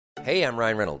Hey, I'm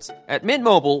Ryan Reynolds. At Mint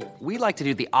Mobile, we like to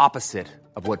do the opposite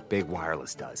of what Big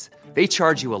Wireless does. They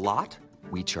charge you a lot,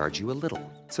 we charge you a little.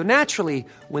 So naturally,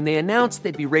 when they announced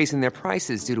they'd be raising their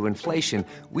prices due to inflation,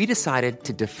 we decided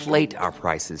to deflate our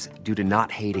prices due to not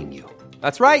hating you.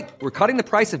 That's right. We're cutting the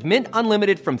price of Mint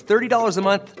Unlimited from $30 a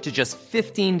month to just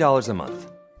 $15 a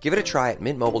month. Give it a try at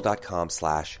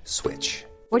mintmobile.com/switch.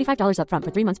 $45 up front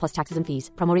for 3 months plus taxes and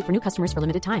fees. Promo rate for new customers for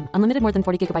limited time. Unlimited more than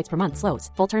 40 gigabytes per month slows.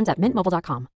 Full terms at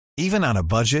mintmobile.com. Even on a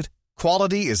budget,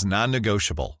 quality is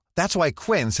non-negotiable. That's why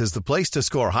Quince is the place to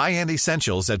score high-end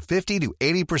essentials at 50 to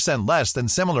 80% less than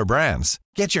similar brands.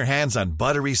 Get your hands on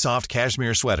buttery soft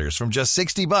cashmere sweaters from just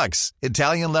 $60,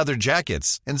 Italian leather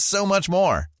jackets, and so much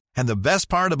more. And the best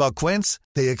part about Quince,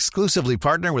 they exclusively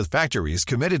partner with factories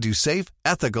committed to safe,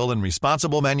 ethical, and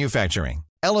responsible manufacturing.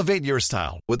 Elevate your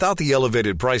style without the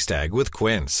elevated price tag with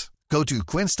Quince. Go to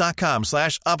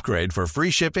quince.com/upgrade for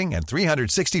free shipping and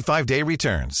 365-day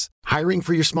returns. Hiring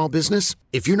for your small business?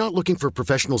 If you're not looking for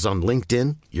professionals on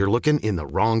LinkedIn, you're looking in the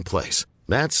wrong place.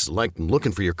 That's like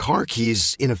looking for your car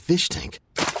keys in a fish tank.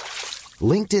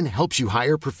 LinkedIn helps you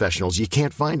hire professionals you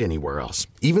can't find anywhere else,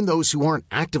 even those who aren't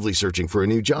actively searching for a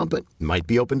new job but might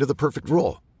be open to the perfect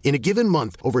role. In a given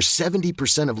month, over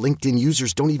 70% of LinkedIn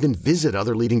users don't even visit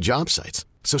other leading job sites.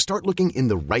 So start looking in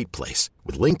the right place.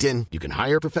 With LinkedIn, you can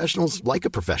hire professionals like a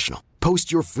professional.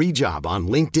 Post your free job on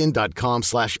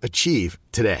linkedin.com/achieve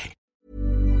today.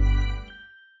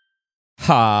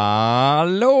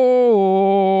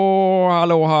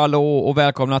 Hallå och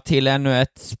välkomna till ännu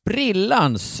ett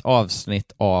sprillans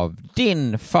avsnitt av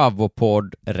din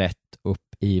favopodd Rätt upp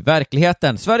i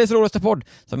verkligheten. Sveriges roligaste podd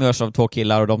som görs av två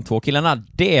killar, och de två killarna,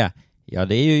 det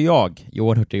är ju jag,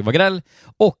 Johan Hurtig Wagrell,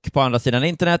 och på andra sidan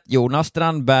internet, Jonas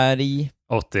Strandberg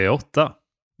 88.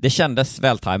 Det kändes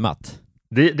vältajmat.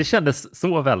 Det kändes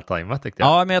så vältajmat, tyckte jag.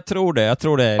 Ja, men jag tror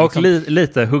det. Och liksom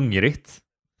lite hungrigt.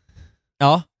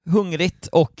 Ja, hungrigt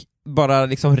och bara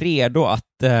liksom redo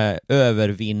att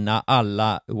övervinna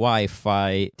alla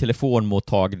wifi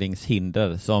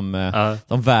telefonmottagningshinder som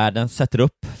världen sätter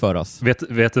upp för oss.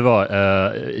 Vet du vad?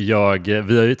 Vi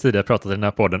har ju tidigare pratat i den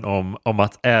här podden om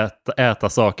att äta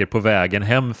saker på vägen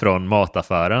hem från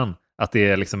mataffären. Att det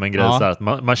är liksom en grej så här att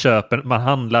man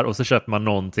handlar och så köper man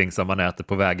någonting som man äter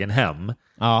på vägen hem.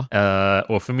 Ja.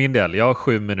 Och för min del, jag har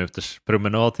 7 minuters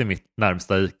promenad till mitt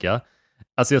närmsta ICA.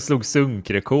 Alltså jag slog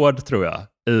sunkrekord, tror jag,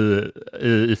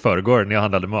 i förrgår när jag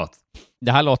handlade mat.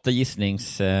 Det här låter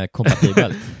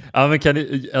gissningskompatibelt. Ja, men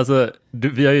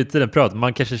vi har ju tiden pratat,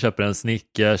 man kanske köper en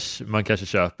Snickers, man kanske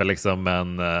köper liksom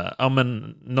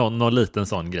någon liten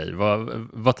sån grej.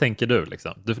 Vad tänker du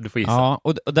liksom? Du får gissa. Ja,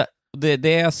 och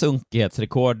det är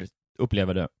sunkighetsrekord,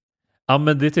 upplever du? Ja,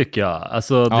 men det tycker jag.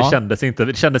 Alltså det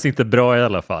kändes inte bra i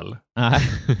alla fall.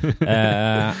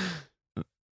 Nej.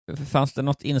 Fanns det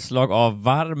något inslag av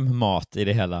varm mat i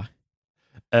det hela?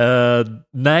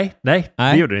 Nej, det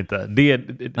gjorde det inte. Det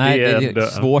är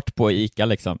svårt på ICA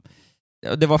liksom.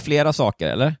 Det var flera saker,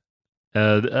 eller?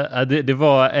 Det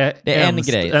var en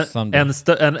grej.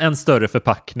 En större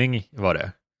förpackning var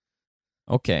det.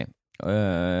 Okej.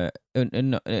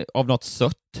 Av något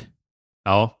sött?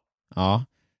 Ja.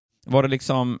 Var det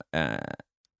liksom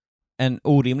en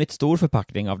orimligt stor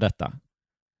förpackning av detta?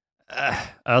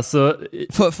 Alltså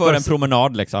för en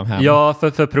promenad liksom hem. Ja,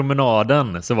 för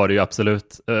promenaden så var det ju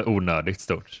absolut onödigt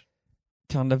stort.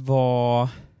 Kan det vara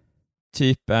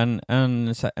typ en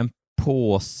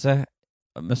påse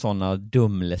med sådana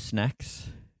dumlesnacks?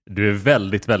 Du är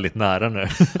väldigt, väldigt nära nu.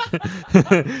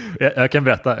 jag kan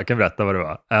berätta vad det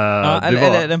var.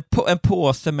 Eller en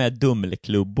påse med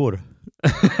dumleklubbor.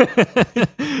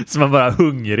 Så man bara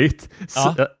hungrigt.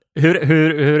 Ja.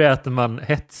 Hur äter man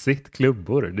hetsigt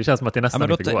klubbor? Det känns som att det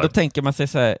nästan inte går. Då tänker man sig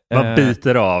så här, man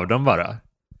biter av dem bara.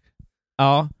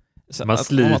 Ja. Man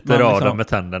sliter av dem med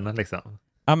tänderna liksom.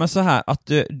 Ja, men så här,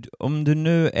 att om du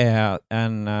nu är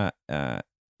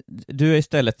du är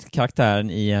istället karaktären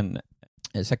i en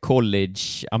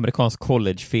amerikansk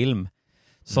collegefilm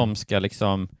som ska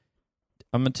liksom,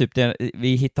 ja men typ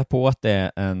vi hittar på att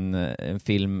det är en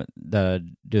film där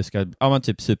du ska, ja men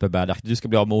typ Superbad, du ska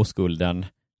bli av med oskulden,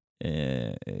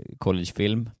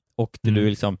 collegefilm, och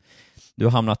du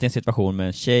har hamnat i en situation med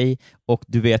en tjej och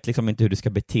du vet liksom inte hur du ska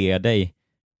bete dig,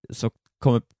 så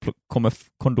kommer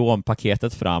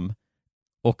kondompaketet fram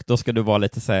och då ska du vara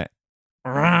lite så här,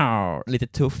 lite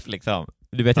tuff liksom.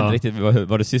 Du vet inte riktigt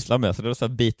vad du sysslar med, så då så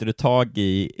biter du tag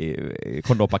i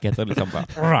kondompaketet och liksom bara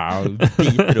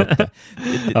biter upp det.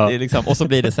 Det är liksom, och så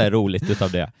blir det så här roligt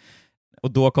utav det.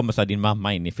 Och då kommer så här din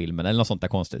mamma in i filmen eller något sånt där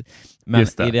konstigt. Men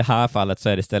i det här fallet så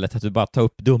är det istället att du bara tar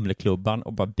upp dumleklubban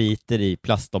och bara biter i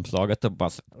plastomslaget och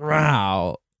bara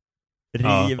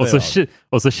river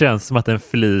och så känns det som att en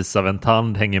flis av en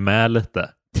tand hänger med lite.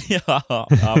 ja,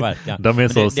 verkligen. De är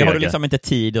så det har du liksom inte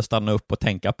tid att stanna upp och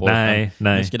tänka på. Nej.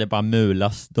 Nu ska det bara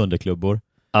mulas dunderklubbor.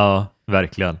 Ja,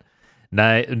 verkligen.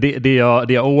 Nej, det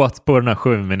jag åt på den här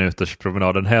 7 minuters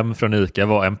promenaden hem från Ica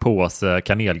var en påse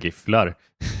kanelgifflar.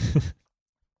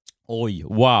 Oj,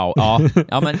 wow.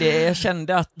 Ja men jag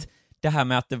kände att det här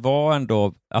med att det var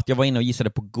ändå, att jag var inne och gissade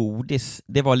på godis,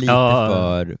 det var lite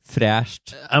för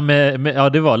fräscht. Ja,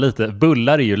 det var lite.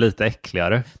 Bullar är ju lite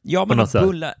äckligare. Ja, men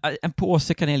bullar, en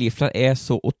påse kanelgifflar är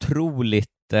så otroligt...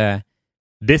 det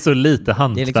är så lite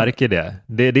hantverk i det.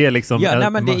 Det är liksom...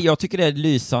 Ja, jag tycker det är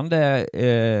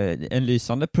en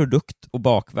lysande produkt och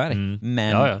bakverk,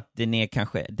 men den är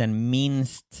kanske den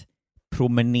minst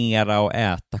promenera och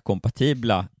äta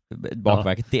kompatibla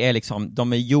bakverket. Det är liksom,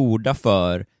 de är gjorda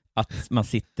för att man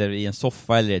sitter i en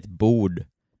soffa eller ett bord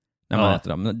när man äter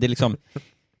dem. Det är liksom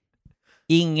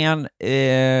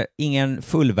ingen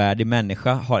fullvärdig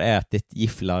människa har ätit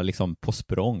gifflar liksom på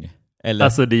språng. Eller?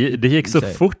 Alltså det gick så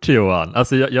fort, Johan.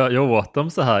 Alltså jag åt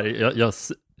dem så här. Jag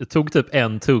tog typ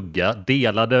en tugga,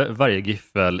 delade varje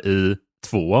giffel i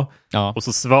 2 och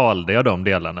så svalde jag de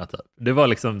delarna. Typ. Det var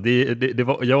liksom,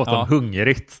 jag åt dem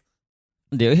hungrigt.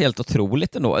 Det är ju helt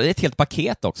otroligt ändå. Det är ett helt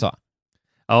paket också.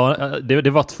 Ja, det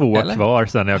var 2 kvar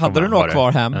sen när jag kom hem. Hade du några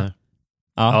kvar hem?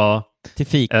 Ja. Till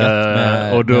fikat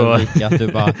med fikat. Du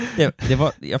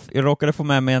bara, jag råkade få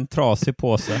med mig en trasig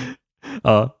påse.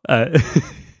 Ja.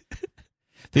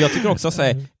 För jag tycker också att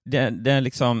det är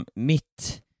liksom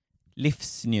mitt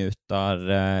livsnjutar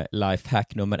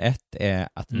lifehack nummer 1 är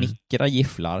att mikra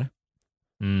gifflar.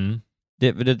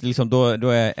 Det liksom, då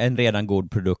är en redan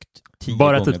god produkt 10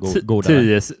 gånger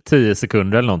godare. 10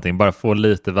 sekunder eller någonting, bara få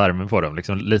lite värme på dem,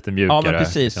 liksom lite mjukare. Ja, men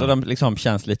precis, så de liksom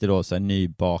känns lite då så här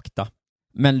nybakta.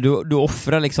 Men du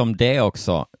offrar liksom det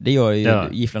också. Det gör ju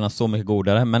gifflarna så mycket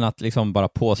godare, men att liksom bara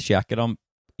påskäka dem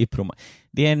i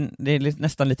det är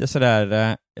nästan lite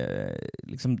sådär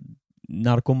liksom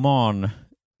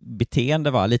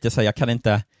narkoman-beteende, va? Lite så här, jag kan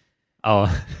inte... Ja.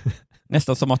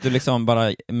 Nästan som att du liksom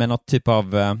bara med något typ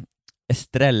av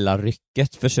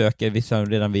Estrella-rycket försöker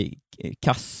redan vid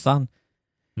kassan.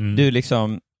 Du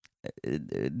liksom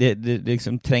det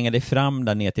liksom tränger dig fram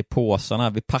där ner till påsarna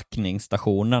vid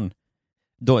packningsstationen.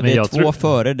 Det är 2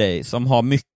 före dig som har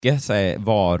mycket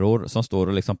varor som står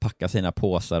och liksom packar sina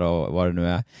påsar och vad det nu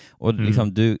är. Och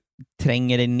liksom du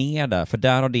tränger dig ner där, för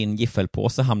där har din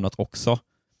giffelpåse hamnat också.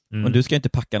 Och du ska inte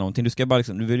packa någonting,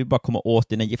 du vill ju bara komma åt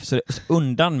dina giffel. Så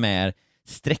undan med,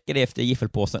 sträcker dig efter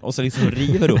giffelpåsen och så liksom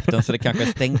river upp den så det kanske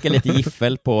stänker lite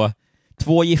giffel på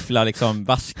 2 gifflar, liksom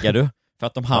vaskar du för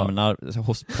att de hamnar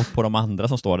på de andra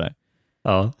som står där.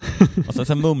 Ja. Och sen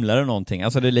så mumlar du någonting.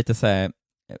 Alltså det är lite så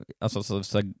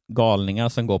galningar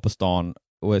som går på stan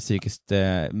och är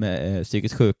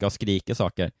psykiskt sjuka och skriker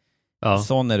saker. Ja.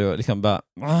 Sån är du liksom bara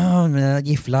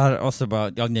gifflar och så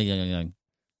bara ja.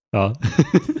 Ja.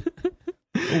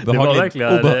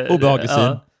 Obehaglig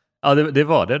syn. Ja, det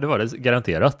var det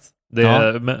garanterat.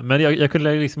 Men jag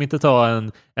kunde liksom inte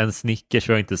ta en Snickers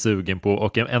jag är inte sugen på,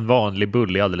 och en vanlig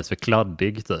bulle är alldeles för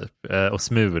kladdig typ och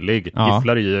smulig.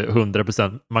 Gifflar är ju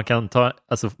 100%.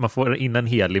 Man får in en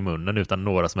hel i munnen utan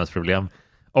några som helst problem.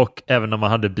 Och även om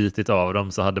man hade bitit av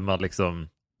dem så hade man liksom,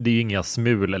 det är ju inga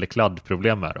smul- eller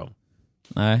kladdproblem med dem.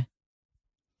 Nej.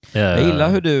 Jag gillar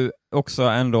hur du också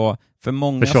ändå, för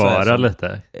många försvara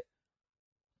lite.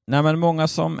 Nej, men många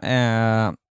som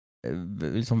är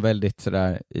liksom väldigt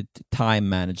sådär time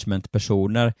management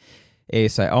personer är ju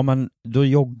såhär, ja men då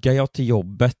joggar jag till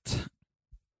jobbet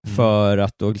för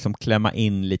att då liksom klämma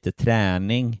in lite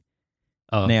träning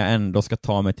när jag ändå ska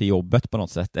ta mig till jobbet på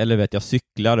något sätt, eller vet jag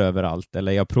cyklar överallt,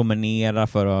 eller jag promenerar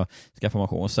för att skaffa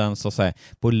motion, och sen så säger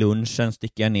på lunchen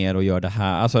sticker jag ner och gör det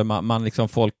här. Alltså man liksom,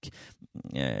 folk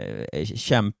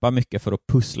kämpar mycket för att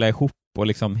pussla ihop och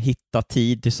liksom hitta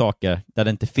tid till saker där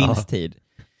det inte finns tid.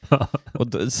 Och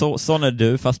sån är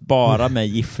du, fast bara med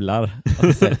gifflar.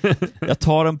 Alltså, jag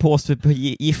tar en påse på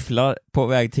gifflar på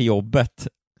väg till jobbet,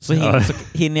 så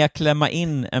hinner jag klämma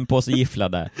in en påse gifflar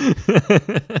där.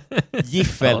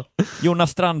 Giffel.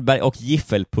 Jonas Strandberg och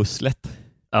giffelpusslet.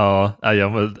 Ja,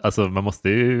 alltså man måste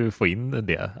ju få in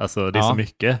det. Alltså det är så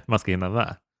mycket man ska hinna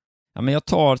med. Ja, men jag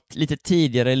tar lite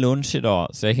tidigare lunch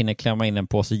idag så jag hinner klämma in en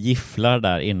påse gifflar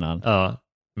där innan. Ja,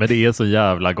 men det är så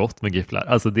jävla gott med gifflar.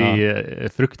 Alltså det är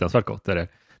fruktansvärt gott är det.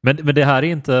 Men det här är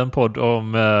inte en podd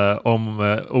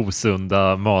om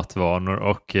osunda matvanor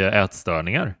och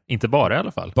ätstörningar. Inte bara i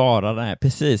alla fall. Bara, nej,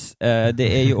 precis.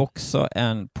 Det är ju också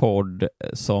en podd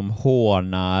som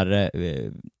hånar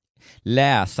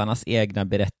läsarnas egna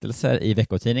berättelser i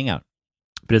veckotidningar.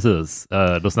 Precis,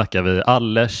 då snackar vi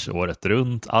Allers, Året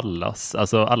runt, Allas,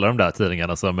 alltså alla de där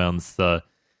tidningarna som ens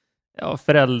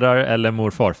föräldrar eller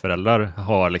morfarföräldrar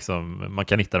har liksom, man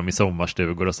kan hitta dem i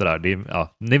sommarstugor och sådär.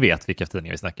 Ni vet vilka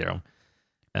tidningar vi snackar om.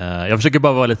 Jag försöker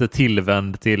bara vara lite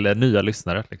tillvänd till nya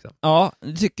lyssnare. Liksom. Ja,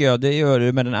 det tycker jag. Det gör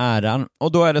du med den äran.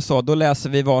 Och då är det så, då läser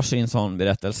vi varsin sån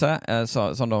berättelse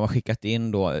som de har skickat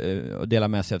in då och delar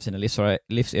med sig av sina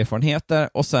livserfarenheter,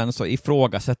 och sen så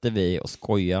ifrågasätter vi och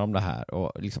skojar om det här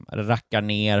och liksom rackar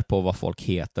ner på vad folk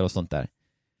heter och sånt där.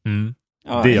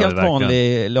 Ja, det helt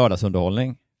vanlig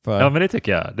lördagsunderhållning för, men det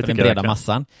tycker jag. för den breda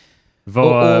massan.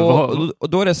 Och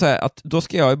då är det så här att då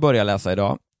ska jag börja läsa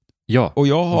idag. Ja, och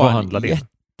jag har vad handlar det?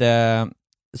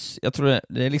 Jag tror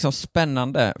det är liksom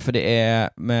spännande, för det är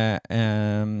med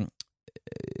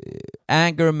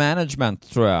anger management,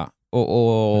 tror jag,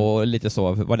 och lite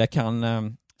så, vad det kan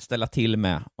ställa till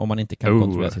med om man inte kan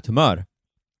kontrollera sitt humör.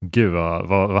 Gud,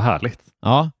 vad härligt.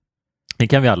 Ja. Det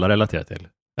kan vi alla relatera till.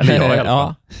 Eller jag i alla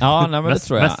fall. Ja, nej, men det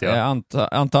tror jag. Jag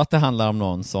antar att det handlar om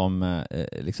någon som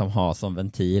liksom har som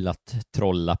ventil att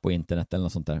trolla på internet eller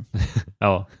något sånt där.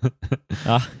 Ja.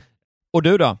 Och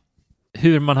du då?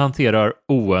 Hur man hanterar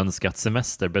oönskat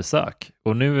semesterbesök.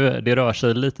 Och nu, det rör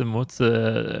sig lite mot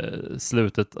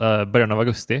början av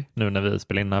augusti, nu när vi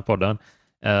spelar in den här podden.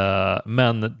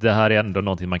 Men det här är ändå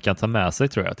någonting man kan ta med sig,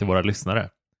 tror jag, till våra lyssnare.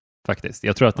 Faktiskt.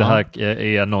 Jag tror att det här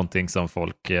är någonting som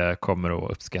folk kommer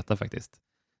att uppskatta faktiskt.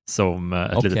 Som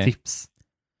ett litet tips.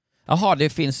 Jaha, det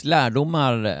finns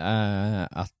lärdomar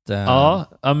att... Ja,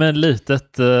 men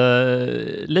litet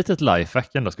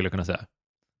lifehack ändå, skulle jag kunna säga.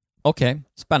 Okej,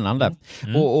 spännande.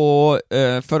 Och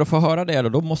för att få höra det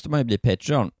då måste man ju bli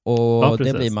Patreon. Och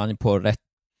det blir man på rätt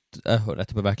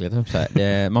på verkligheten.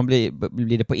 Man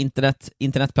blir det på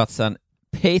internetplatsen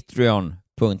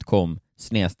patreon.com/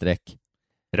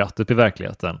 Rätt upp i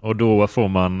verkligheten. Och då får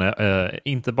man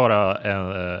inte bara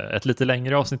ett lite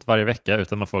längre avsnitt varje vecka,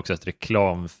 utan man får också ett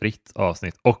reklamfritt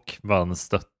avsnitt, och man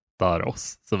stöttar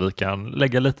oss så vi kan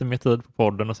lägga lite mer tid på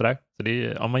podden och sådär.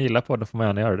 Så om man gillar podden får man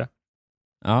gärna göra det.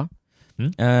 Ja.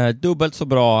 Dubbelt så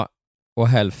bra och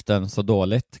hälften så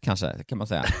dåligt, kanske, kan man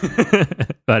säga.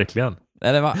 Verkligen.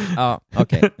 Eller va? Ja,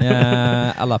 okej.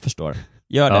 Alla förstår.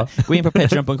 Gör det. Gå in på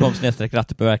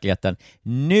patreon.com/rätt-upp-i-verkligheten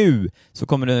nu,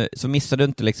 så missar du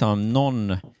inte liksom någon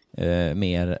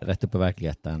mer rätt upp i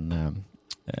verkligheten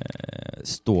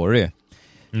story.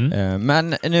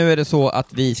 Men nu är det så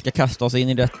att vi ska kasta oss in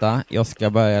i detta. Jag ska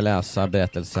börja läsa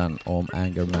berättelsen om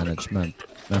anger management.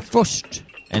 Men först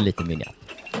en liten vignett.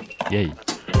 Yay.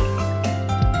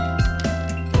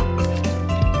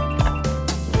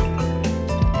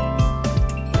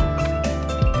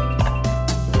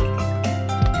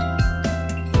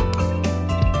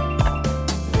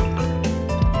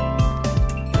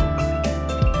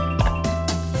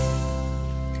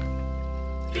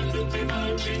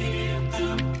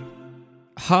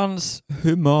 Hans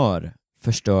humör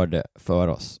förstörde för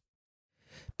oss.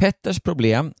 Petters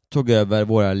problem tog över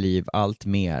våra liv allt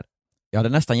mer. Jag hade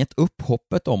nästan gett upp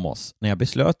hoppet om oss när jag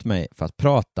beslöt mig för att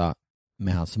prata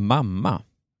med hans mamma.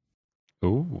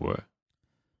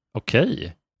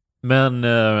 Okej. Men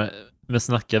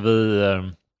snackar vi...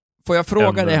 Får jag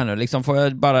fråga dig här nu? Liksom, får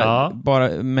jag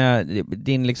bara med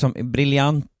din liksom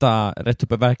briljanta rätt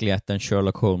upp i verkligheten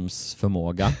Sherlock Holmes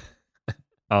förmåga.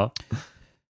 Ja.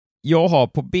 Jag har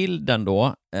på bilden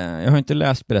då, jag har inte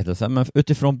läst berättelsen, men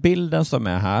utifrån bilden som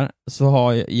är här så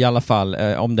har jag i alla fall,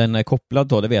 om den är kopplad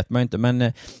då, det vet man inte,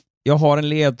 men jag har en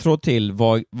ledtråd till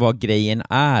vad grejen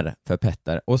är för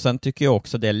Petter. Och sen tycker jag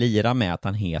också det lirar med att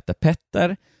han heter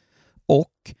Petter,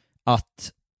 och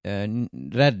att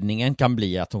räddningen kan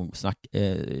bli att hon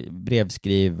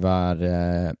brevskrivar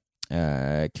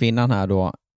kvinnan här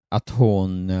då, att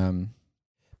hon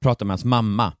pratar med hans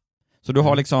mamma. Så du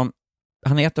har liksom,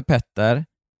 han heter Petter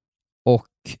och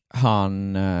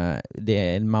det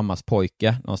är en mammas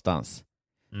pojke någonstans.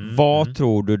 Vad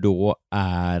tror du då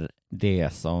är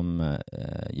det som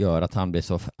gör att han blir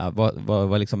så...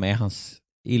 Vad liksom är hans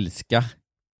ilska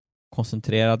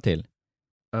koncentrerad till?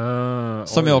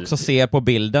 Som jag också ser på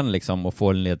bilden liksom, och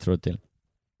får en ledtråd till.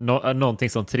 Någonting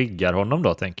som triggar honom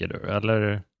då, tänker du?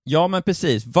 Eller? Ja, men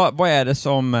precis. Vad är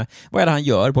det han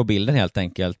gör på bilden helt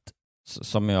enkelt,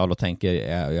 som jag då tänker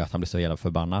är att han blir så jävla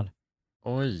förbannad?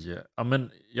 Ja,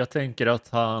 men jag tänker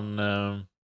att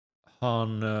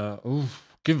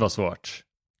gud vad svårt.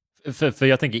 För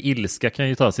jag tänker ilska kan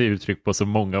ju ta sig uttryck på så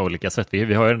många olika sätt.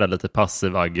 Vi har ju den där lite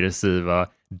passiv-aggressiva,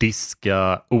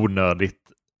 diska, onödigt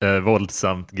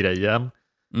våldsamt grejen.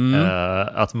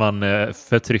 Att man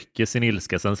förtrycker sin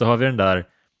ilska. Sen så har vi den där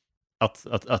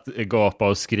att gapa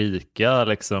och skrika,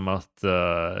 liksom att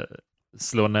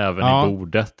slå näven i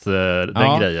bordet,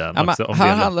 den grejen också. Om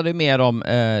här handlar det mer om,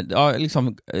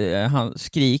 han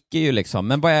skriker ju liksom,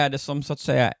 men vad är det som så att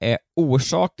säga är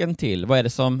orsaken till, vad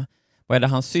är det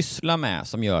han sysslar med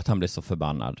som gör att han blir så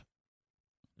förbannad?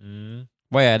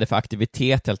 Vad är det för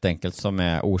aktivitet helt enkelt som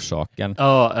är orsaken?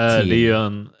 Ja, till... det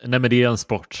är ju en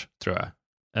sport, tror jag.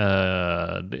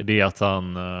 Det är att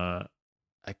han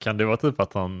kan det vara typ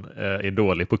att han är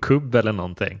dålig på kubb eller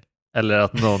någonting? Eller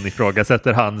att någon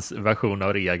ifrågasätter hans version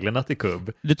av reglerna till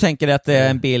kubb. Du tänker att det är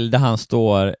en bild där han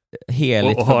står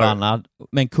heligt och förbannad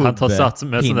med en kubb. Han tar sats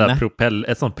med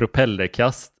ett sånt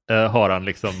propellerkast har han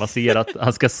liksom masserat.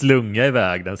 Han ska slunga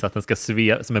iväg den så att den ska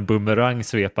som en bumerang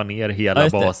svepa ner hela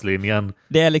baslinjen.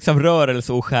 Det är liksom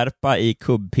rörelseoskärpa i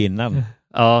kubbpinnen.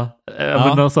 Ja.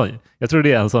 Men någon sån, jag tror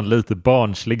det är en sån lite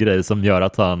barnslig grej som gör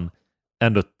att han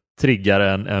ändå triggar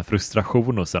en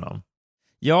frustration hos honom.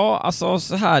 Ja, alltså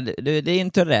så här, det är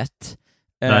inte rätt.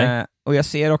 Och jag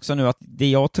ser också nu att det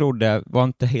jag trodde var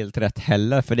inte helt rätt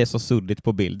heller, för det är så suddigt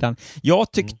på bilden.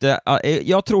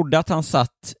 Jag trodde att han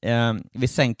satt vid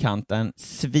sängkanten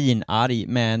svinarg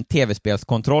med en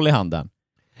tv-spelskontroll i handen.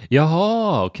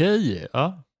 Jaha, okej.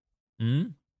 Ja.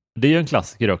 Det är ju en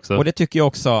klassiker också. Och det tycker jag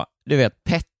också, du vet,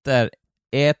 Petter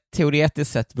är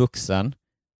teoretiskt sett vuxen,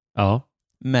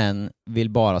 men vill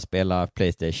bara spela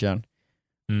PlayStation.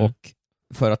 Och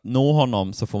för att nå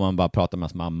honom så får man bara prata med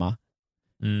hans mamma.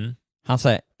 Han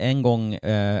säger en gång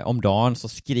om dagen så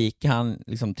skriker han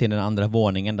liksom till den andra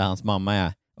våningen där hans mamma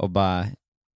är och bara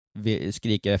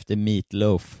skriker efter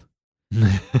Meatloaf.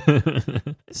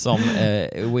 Som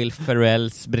Will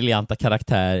Ferrells briljanta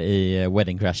karaktär i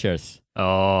Wedding Crashers.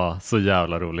 Ja, så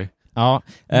jävla rolig. Ja.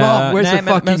 Mom, where's the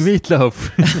fucking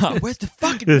meatloaf? Where's the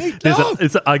fucking meatloaf? Det är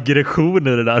så aggression i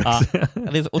det där också.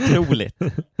 Det är så otroligt.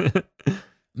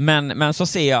 Men så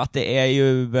ser jag att det är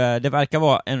ju, det verkar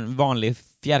vara en vanlig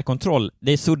fjärrkontroll.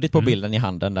 Det är suddigt på bilden i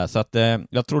handen där, så att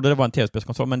jag trodde det var en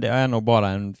tv-spelskontroll, men det är nog bara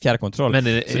en fjärrkontroll. Men så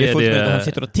det är fullt möjligt att han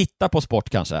sitter och tittar på sport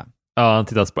kanske. Ja, han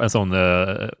tittar på en sån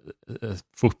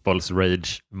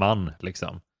fotbolls-rage-man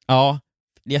liksom. Ja,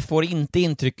 jag får inte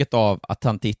intrycket av att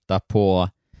han tittar på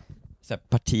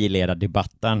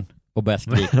partiledardebatten och börjar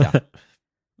skrika.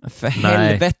 För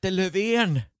helvete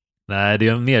Löfven! Nej, det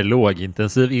är en mer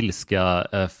lågintensiv ilska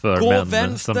för gå män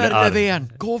vänster, som blir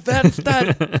Löfven! Gå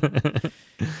vänster!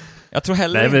 Jag tror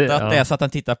heller inte att det är så att han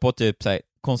tittar på typ så här,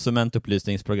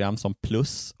 konsumentupplysningsprogram som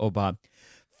Plus och bara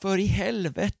för i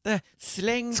helvete,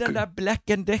 släng den där Black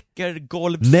 & Decker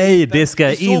golvsidan. Nej, det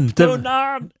ska inte.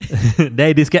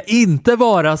 Nej, det ska inte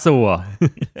vara så.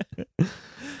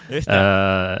 Just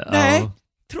det. Nej,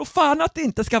 tro fan att det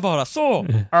inte ska vara så.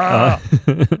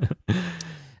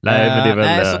 Nej, men det är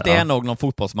väl, så det är nog någon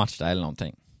fotbollsmatch där eller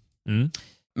någonting.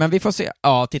 Men vi får se.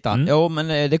 Ja, titta. Jo,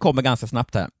 men det kommer ganska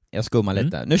snabbt här. Jag skummar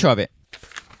lite. Nu kör vi.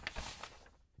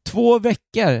 2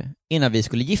 veckor innan vi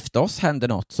skulle gifta oss hände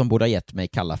något som borde ha gett mig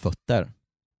kalla fötter.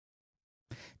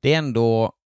 Det är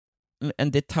ändå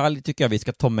en detalj tycker jag vi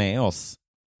ska ta med oss.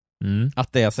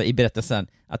 Att det är alltså i berättelsen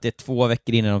att det är 2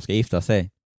 veckor innan de ska gifta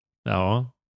sig.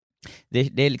 Ja.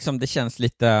 Det är liksom, det känns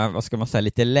lite, vad ska man säga,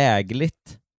 lite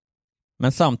lägligt.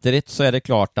 Men samtidigt så är det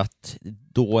klart att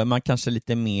då är man kanske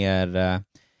lite mer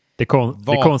det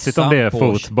är konstigt om det är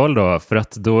fotboll då, för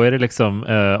att då är det liksom,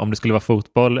 om det skulle vara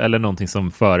fotboll eller någonting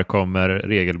som förekommer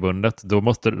regelbundet, då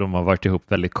måste de ha varit ihop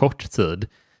väldigt kort tid.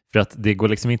 För att det går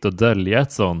liksom inte att dölja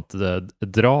ett sånt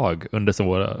drag under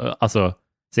så, alltså,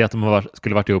 säg att de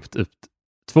skulle varit ihop typ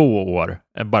 2 år,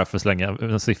 bara för att slänga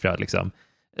en siffra liksom.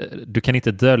 Du kan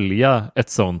inte dölja ett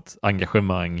sånt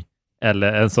engagemang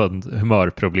eller en sån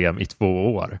humörproblem i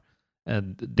 2 år.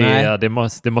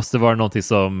 Det måste vara någonting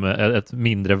som ett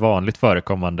mindre vanligt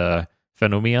förekommande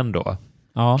fenomen då.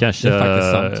 Ja,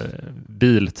 kanske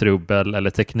biltrubbel eller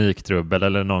tekniktrubbel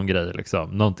eller någon grej liksom.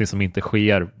 Någonting som inte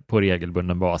sker på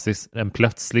regelbunden basis. En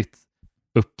plötsligt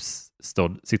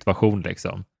uppstådd situation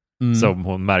liksom. Som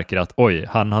hon märker att oj,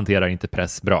 han hanterar inte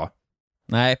press bra.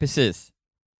 Nej, precis.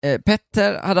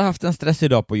 Petter hade haft en stressig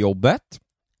dag på jobbet.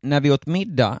 När vi åt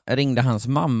middag ringde hans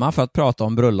mamma för att prata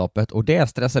om bröllopet och det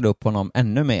stressade upp honom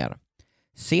ännu mer.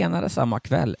 Senare samma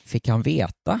kväll fick han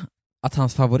veta att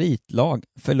hans favoritlag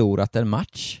förlorat en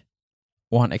match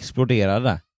och han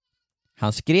exploderade.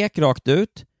 Han skrek rakt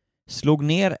ut, slog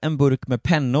ner en burk med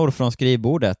pennor från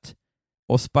skrivbordet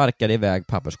och sparkade iväg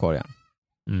papperskorgen.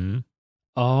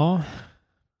 Ja.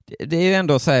 Det är ju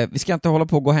ändå så här, vi ska inte hålla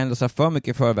på att gå händelser för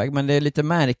mycket i förväg, men det är lite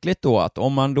märkligt då att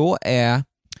om man då är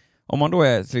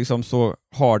liksom så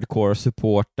hardcore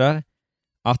supporter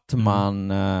att man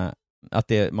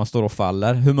man står och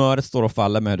faller, humöret står och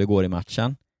faller med hur det går i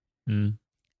matchen.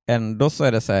 Ändå så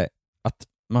är det så här att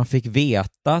man fick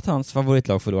veta att hans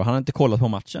favoritlag förlorade. Han har inte kollat på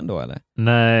matchen då, eller?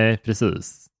 Nej,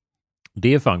 precis.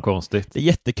 Det är fan konstigt. Det är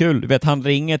jättekul. Du vet, han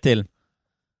ringer till...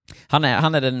 Han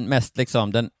är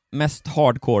den mest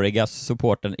hardcoreiga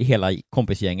supporten i hela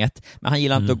kompisgänget. Men han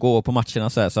gillar inte att gå på matcherna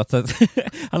så att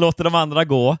han låter de andra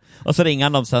gå. Och så ringer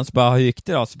han dem sen så bara, hur gick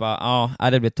det då? Så bara,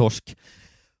 det blev torsk.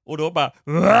 Och då bara...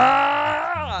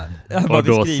 Och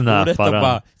då snappar han.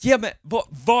 Bara, ge mig,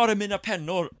 var är mina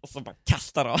pennor? Och så bara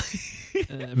kastar han.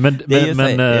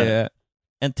 men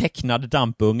en tecknad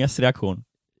dampunges reaktion.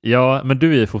 Ja, men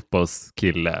du är ju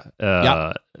fotbollskille.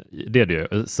 Ja. Det är du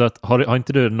ju. Så att, har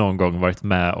inte du någon gång varit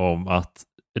med om att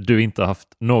du inte har haft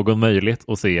någon möjlighet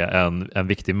att se en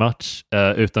viktig match,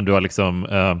 utan du har liksom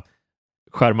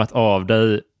skärmat av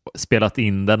dig, spelat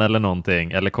in den eller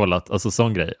någonting, eller kollat, alltså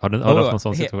sån grej. Har du haft någon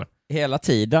sån situation? Hela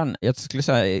tiden. Jag skulle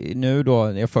säga, nu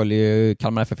då, jag följer ju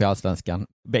Kalmar FF i Allsvenskan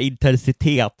med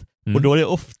intensitet. Och då är det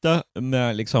ofta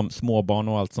med liksom småbarn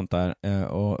och allt sånt där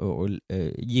och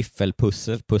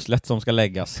giffelpusslet som ska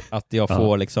läggas, att jag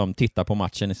får liksom titta på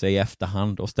matchen i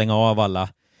efterhand och stänga av alla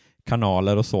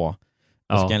kanaler och så.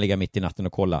 Och så kan jag ligga mitt i natten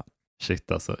och kolla.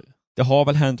 Shit alltså. Det har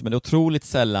väl hänt, men det är otroligt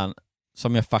sällan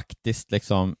som jag faktiskt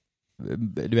liksom,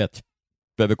 du vet,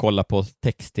 behöver kolla på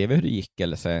text-tv hur det gick,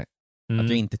 eller så att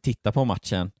jag inte tittar på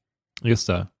matchen. Just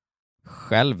det.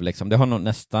 Själv liksom. Det har nog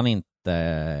nästan inte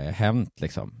hänt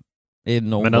liksom. Det är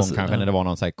någon gång kanske när det var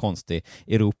någon så här konstig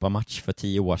Europamatch för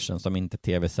 10 år sedan som inte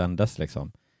tv-sändes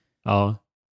liksom. Ja.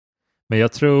 Men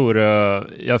jag tror,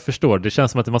 jag förstår, det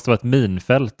känns som att det måste vara ett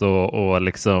minfält och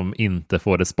liksom inte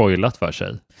få det spoilat för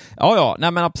sig. Ja,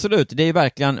 nej men absolut, det är ju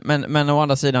verkligen, men å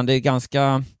andra sidan, det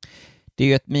är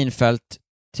ju ett minfält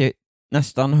till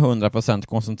nästan 100%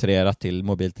 koncentrerat till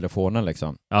mobiltelefonen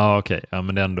liksom. Ja, okej. Ja,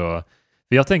 men det är ändå...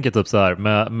 Jag tänker typ så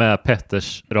här, med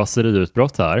Petters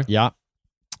raseriutbrott här. Ja.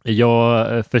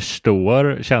 Jag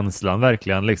förstår känslan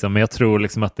verkligen, liksom, men jag tror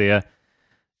liksom att det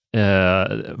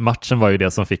matchen var ju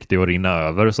det som fick det att rinna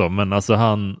över och så, men alltså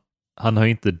han har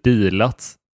ju inte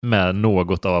dealat med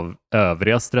något av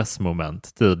övriga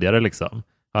stressmoment tidigare liksom.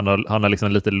 Han har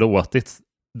liksom lite låtit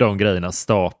de grejerna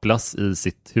staplas i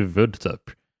sitt huvud typ.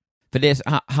 För det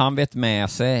är, han vet med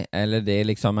sig, eller det är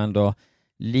liksom ändå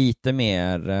lite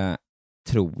mer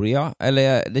tror jag,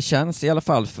 eller det känns i alla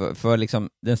fall för liksom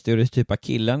den stereotypa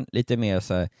killen lite mer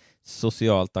så här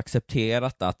socialt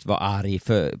accepterat att vara arg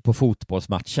på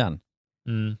fotbollsmatchen.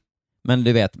 Men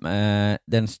du vet,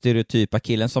 den stereotypa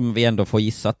killen som vi ändå får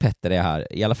gissa att Petter är här,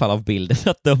 i alla fall av bilden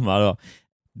att döma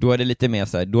då är det lite mer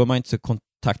så här, då är man inte så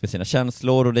kontakt med sina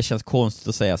känslor och det känns konstigt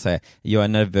att säga så här, jag är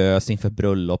nervös inför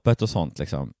bröllopet och sånt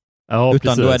liksom. Ja, utan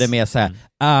precis. då är det mer så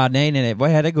här, nej,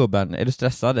 vad är det gubben? Är du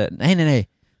stressad? Nej.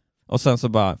 Och sen så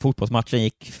bara, fotbollsmatchen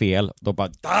gick fel, då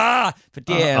bara, för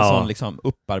det är en sån liksom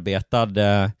upparbetad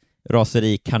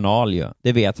raserikanal ju.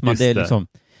 Det vet man, det är liksom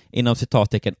inom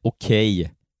citattecken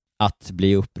okej att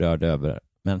bli upprörd över.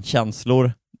 Men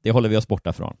känslor, det håller vi oss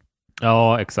borta från.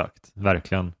 Ja, exakt.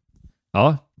 Verkligen.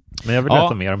 Ja, men jag vill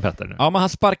veta mer om Petter nu. Ja, men han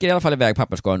sparkade i alla fall iväg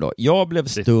papperskorgen då. Jag blev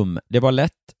stum. Det var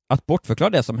lätt att bortförklara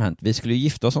det som hänt. Vi skulle ju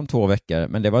gifta oss om 2 veckor,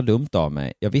 men det var dumt av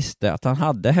mig. Jag visste att han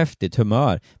hade häftigt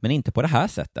humör, men inte på det här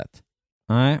sättet.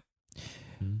 Nej.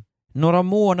 Några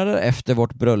månader efter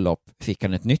vårt bröllop fick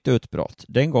han ett nytt utbrott.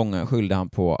 Den gången skyllde han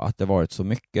på att det varit så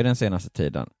mycket den senaste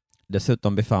tiden.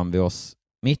 Dessutom befann vi oss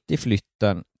mitt i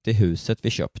flytten till huset vi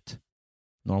köpt.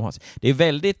 Det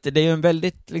är en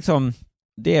väldigt liksom,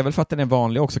 det är väl för att den är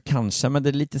vanlig också kanske, men det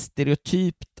är lite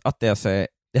stereotypt att det är så,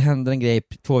 det händer en grej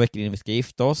 2 veckor innan vi ska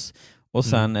gifta oss och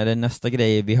sen är det nästa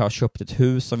grej, vi har köpt ett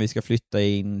hus som vi ska flytta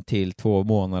in till 2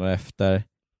 månader efter,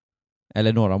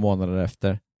 eller några månader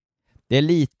efter. Det är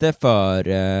lite för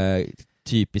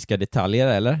typiska detaljer,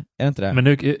 eller? Är det inte det? Men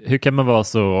hur kan man vara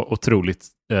så otroligt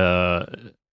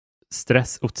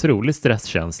otroligt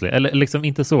stresskänslig? Eller liksom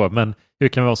inte så, men hur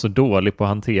kan man vara så dålig på att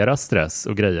hantera stress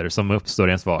och grejer som uppstår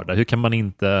i ens vardag? Hur kan man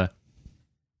inte,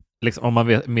 liksom, om man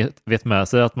vet med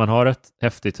sig att man har ett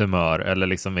häftigt humör eller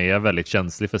liksom är väldigt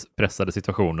känslig för pressade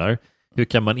situationer, hur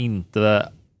kan man inte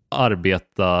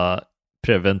arbeta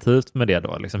preventivt med det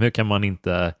då? Liksom, hur kan man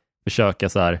inte försöka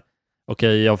så här,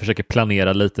 okej, jag försöker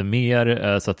planera lite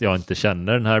mer så att jag inte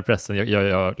känner den här pressen.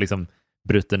 Jag liksom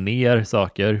bryter ner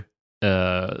saker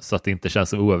så att det inte känns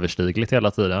så oöverstigligt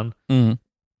hela tiden.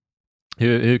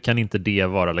 Hur kan inte det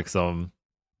vara liksom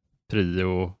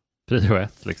prio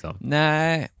 1 liksom?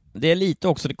 Nej, det är lite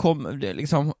också,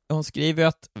 liksom, hon skriver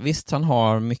att visst han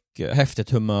har mycket häftigt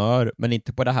humör, men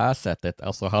inte på det här sättet.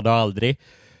 Alltså han har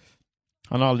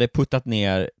aldrig puttat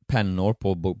ner pennor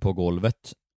på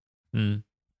golvet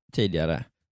tidigare.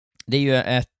 Det är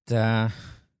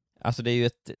ju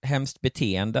ett hemskt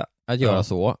beteende att göra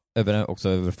så, också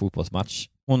över fotbollsmatch.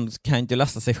 Hon kan inte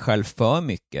lasta sig själv för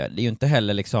mycket. Det är ju inte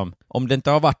heller liksom, om det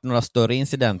inte har varit några större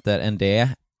incidenter än det,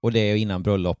 och det är innan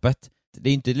bröllopet, det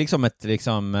är inte liksom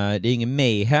det är ingen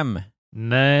mayhem.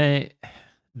 Nej,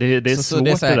 det är så svårt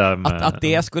det, är så här, det där med... Att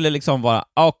det skulle liksom vara,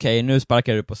 okej, nu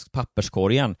sparkar du på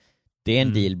papperskorgen. Det är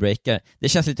en dealbreaker. Det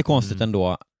känns lite konstigt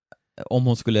ändå om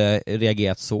hon skulle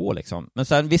reagerat så liksom. Men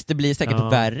sen visst, det blir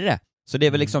säkert värre. Så det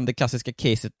är väl liksom det klassiska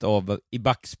caset av i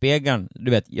backspegeln.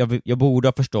 Du vet, jag borde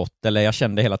ha förstått, eller jag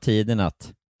kände hela tiden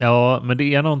att... Ja, men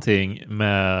det är någonting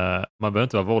med... Man behöver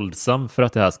inte vara våldsam för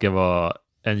att det här ska vara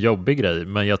en jobbig grej.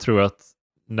 Men jag tror att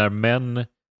när män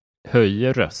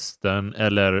höjer rösten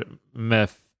eller med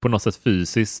på något sätt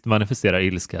fysiskt manifesterar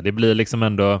ilska, det blir liksom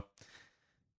ändå...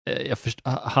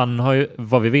 Han har ju,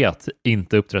 vad vi vet,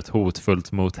 inte uppträtt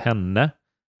hotfullt mot henne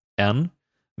än.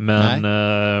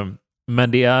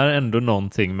 Men det är ändå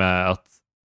någonting med att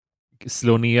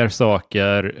slå ner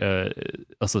saker,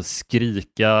 alltså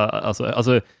skrika,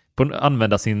 alltså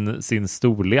använda sin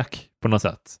storlek på något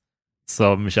sätt.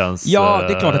 Som känns... Ja,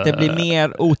 det är klart att det blir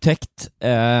mer otäckt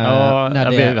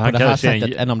när det är på det här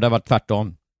sättet än om det var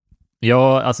tvärtom.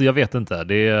 Ja, alltså jag vet inte.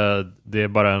 Det är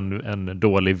bara en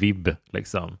dålig vibb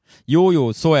liksom.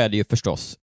 Jo, så är det ju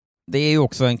förstås. Det är ju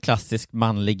också en klassisk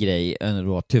manlig grej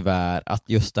ändå, tyvärr, att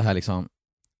just det här liksom,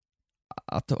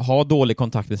 att ha dålig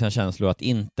kontakt med sina känslor, att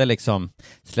inte liksom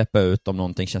släppa ut om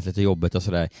någonting känns lite jobbigt och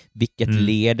sådär, vilket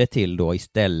leder till då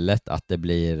istället att det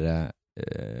blir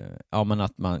men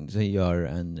att man gör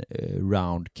en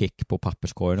round kick på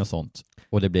papperskorgen och sånt,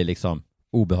 och det blir liksom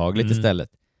obehagligt istället.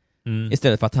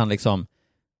 Istället för att han liksom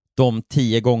de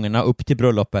 10 gångerna upp till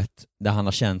bröllopet där han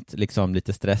har känt liksom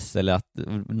lite stress eller att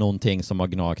någonting som har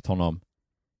gnagt honom,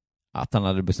 att han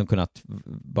hade liksom kunnat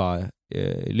bara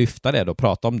lyfta det och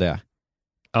prata om det.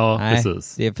 Ja,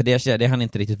 precis. För det är han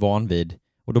inte riktigt van vid,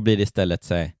 och då blir det istället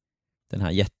den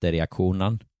här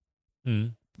jättereaktionen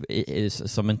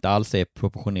som inte alls är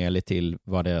proportionerlig till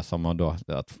vad det är som då,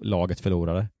 att laget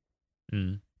förlorade.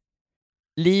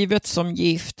 Livet som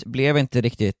gift blev inte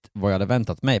riktigt vad jag hade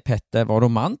väntat mig. Petter var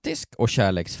romantisk och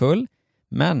kärleksfull,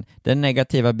 men den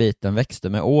negativa biten växte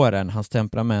med åren. Hans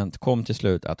temperament kom till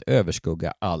slut att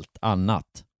överskugga allt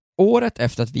annat. Året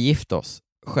efter att vi gifte oss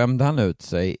skämde han ut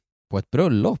sig på ett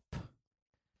bröllop.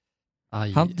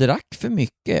 Aj. Han drack för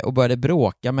mycket och började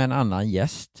bråka med en annan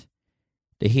gäst.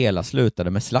 Det hela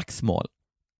slutade med slagsmål.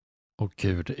 Åh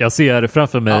gud, jag ser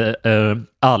framför mig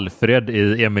Alfred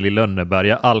i Emil i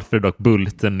Lönneberga, Alfred och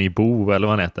Bulten i Bo, eller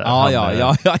vad han heter.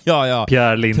 Ja.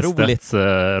 Pierre Lindstedts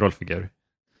rollfigur.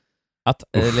 Att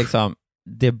liksom,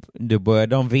 det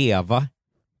började de veva.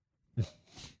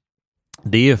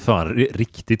 Det är ju fan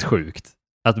riktigt sjukt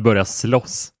att börja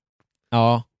slåss.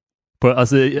 Ja.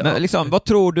 Men liksom, vad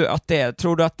tror du att det är?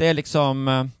 Tror du att det är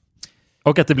liksom...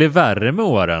 Och att det blir värre med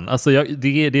åren. Alltså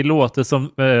det låter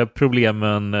som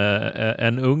problemen,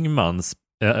 en ung mans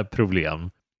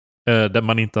problem. Där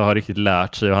man inte har riktigt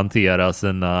lärt sig att hantera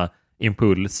sina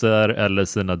impulser eller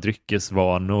sina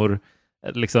dryckesvanor.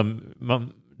 Liksom,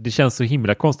 det känns så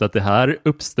himla konstigt att det här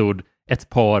uppstod ett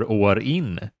par år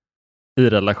in i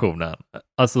relationen.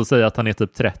 Alltså säga att han är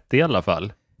typ 30 i alla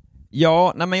fall.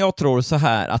 Ja, men jag tror så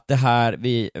här att det här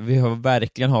vi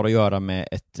verkligen har att göra med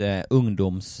ett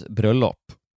ungdomsbröllop.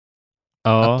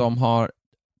 Ja. Att de har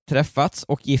träffats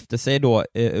och gifte sig då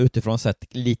utifrån sett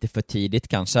lite för tidigt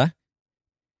kanske.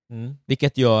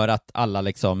 Vilket gör att alla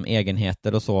liksom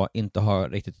egenheter och så inte har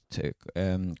riktigt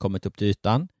kommit upp till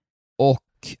ytan. Och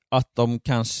att de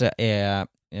kanske är,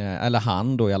 eller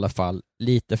han då i alla fall,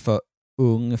 lite för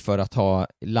ung för att ha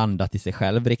landat i sig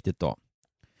själv riktigt då.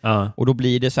 Och då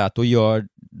blir det så att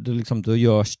då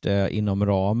görs det inom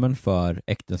ramen för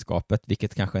äktenskapet,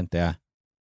 vilket kanske inte är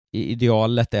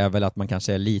idealet. Är väl att man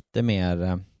kanske är lite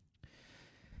mer,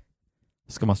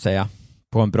 ska man säga,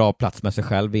 på en bra plats med sig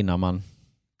själv innan man...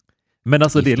 Men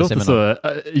alltså det låter så,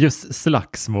 just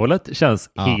slagsmålet känns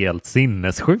helt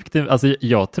sinnessjukt. Alltså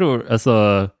jag tror,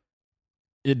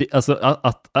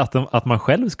 att man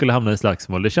själv skulle hamna i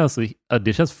slagsmål,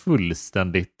 det känns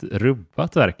fullständigt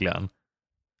rubbat verkligen.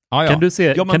 Ja. Kan du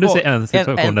se en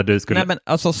situation där du skulle... Nej, men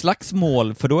alltså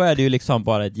slagsmål, för då är det ju liksom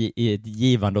bara ett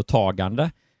givande och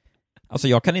tagande. Alltså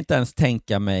jag kan inte ens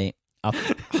tänka mig att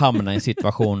hamna i en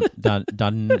situation där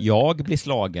jag blir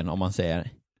slagen, om man säger.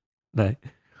 Nej.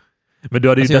 Men du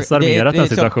hade ju desarmerat den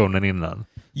situationen innan.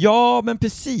 Ja, men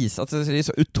precis. Alltså, det är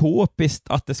så utopiskt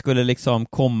att det skulle liksom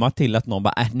komma till att någon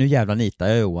bara, nu jävla nitar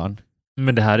jag Johan.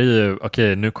 Men det här är ju,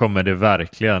 okej, nu kommer det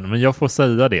verkligen. Men jag får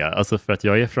säga det, alltså för att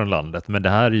jag är från landet. Men det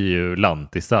här är ju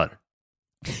lantisar.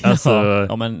 Alltså,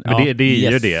 det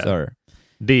är ju det. Sir.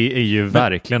 Det är ju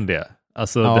verkligen det.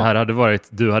 Alltså det här hade varit,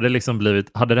 du hade liksom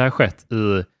blivit, hade det här skett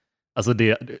i, alltså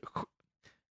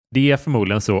det är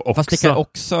förmodligen så också. Fast det kan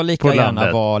också lika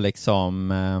gärna vara liksom...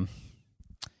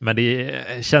 Men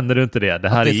känner du inte det? Det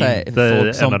här det är inte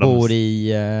folk som en av de... bor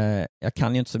i... jag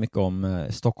kan ju inte så mycket om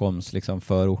Stockholms liksom,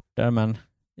 förorter, men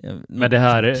det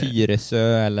här är...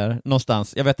 Tyresö eller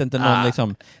någonstans. Jag vet inte, någon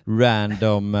liksom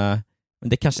random... men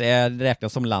det kanske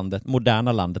räknas som landet,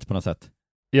 moderna landet på något sätt.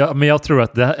 Ja, men jag tror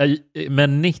att det här, med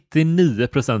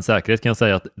 99% säkerhet kan jag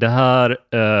säga att det här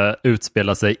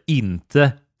utspelar sig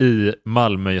inte i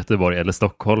Malmö, Göteborg eller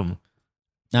Stockholm.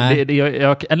 Nej.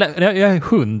 Jag är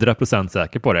 100%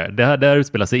 säker på det. Det här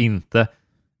utspelar sig inte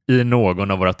i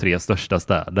någon av våra 3 största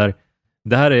städer.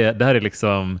 Det här är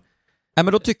liksom... Nej,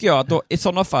 men då tycker jag att då, i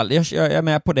sådana fall, jag är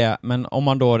med på det, men om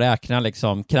man då räknar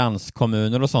liksom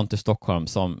kranskommuner och sånt i Stockholm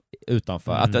som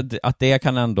utanför, att det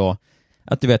kan ändå,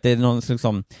 att du vet, det är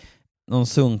någon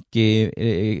sunkig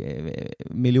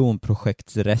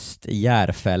miljonprojektsrest i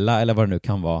Järfälla eller vad det nu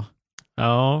kan vara.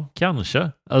 Ja,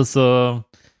 kanske. Alltså,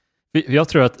 jag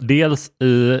tror att dels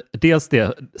det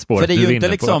spåret. För det är ju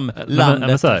inte liksom på,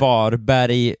 landet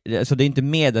Varberg, så det är inte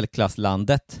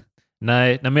medelklasslandet.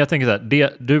 Nej, men jag tänker så här,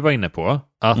 det du var inne på,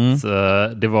 att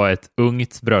det var ett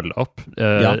ungt bröllop.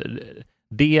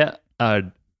 Det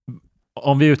är,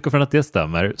 om vi utgår från att det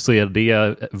stämmer, så är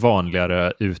det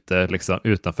vanligare liksom,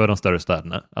 utanför de större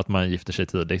städerna, att man gifter sig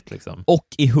tidigt. Liksom. Och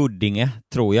i Huddinge,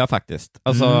 tror jag faktiskt.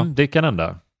 Alltså... det kan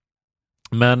hända.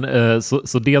 Men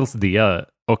så dels det,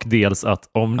 och dels att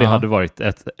om det hade varit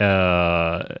ett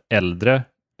äldre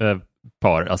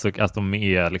par, alltså att de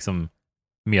är liksom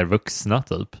mer vuxna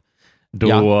typ,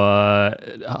 då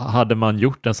hade man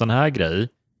gjort en sån här grej,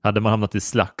 hade man hamnat i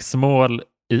slagsmål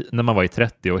när man var i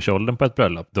 30-årsåldern på ett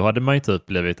bröllop, då hade man ju typ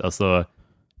blivit, alltså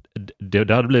det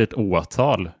hade blivit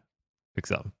åtal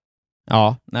liksom.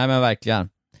 Ja, nej men verkligen.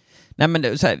 Nej men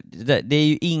det är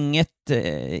ju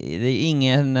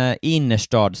ingen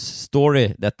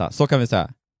innerstadsstory detta, så kan vi säga.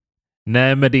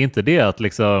 Nej, men det är inte det att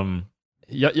liksom,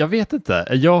 jag vet inte,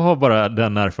 jag har bara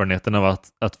den erfarenheten av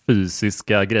att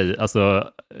fysiska grejer,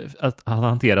 alltså att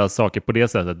hantera saker på det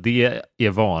sättet, det är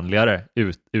vanligare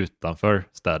utanför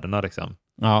städerna liksom.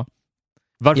 Ja.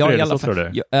 Varför är det så, tror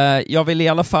du? Jag vill i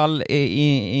alla fall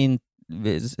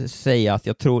säga att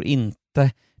jag tror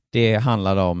inte det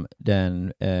handlar om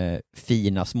den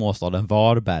fina småstaden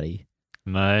Varberg.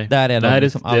 Nej. Där är de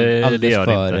liksom alldeles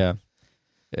för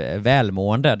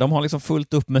välmående. De har liksom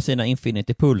fullt upp med sina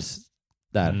Infinity Puls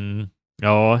där.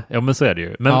 Ja, men så är det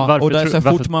ju. Men varför, och där,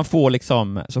 fort man får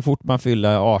liksom, så fort man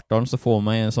fyller 18 så får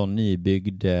man en sån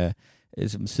nybyggd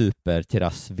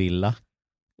superterrassvilla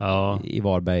i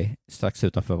Varberg, strax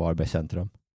utanför Varberg centrum.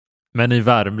 Men i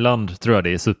Värmland tror jag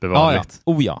det är supervanligt.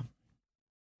 Ja.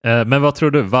 Men vad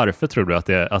tror du? Varför tror du att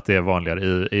det är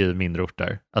vanligare i mindre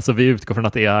orter? Alltså vi utgår från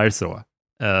att det är så.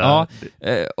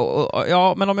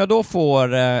 Men om jag då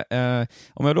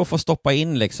får stoppa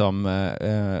in liksom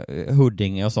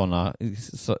Huddinge och sådana,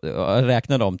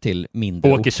 räkna dem till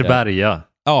mindre Åkersberga. orter.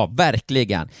 Ja,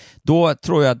 verkligen. Då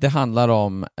tror jag att det handlar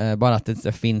om bara att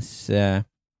det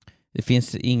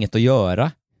finns inget att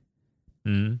göra.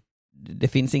 Det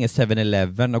finns inget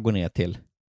 7-Eleven att gå ner till.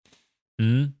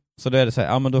 Så då är det så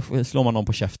här, men då slår man någon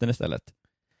på käften istället.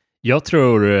 Jag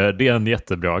tror det är en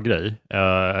jättebra grej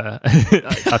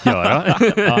att göra.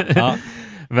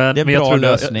 Men, det är en bra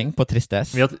lösning på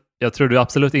tristess. Jag tror du är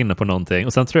absolut inne på någonting.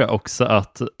 Och sen tror jag också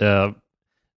att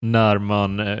när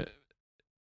man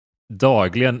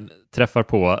dagligen träffar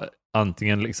på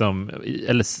antingen liksom,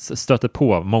 eller stöter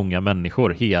på många människor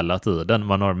hela tiden,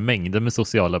 man har mängder med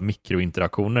sociala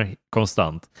mikrointeraktioner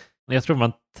konstant. Jag tror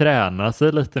man tränar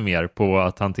sig lite mer på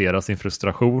att hantera sin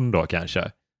frustration då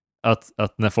kanske.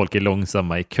 Att när folk är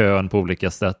långsamma i kön på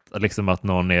olika sätt, liksom att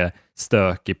någon är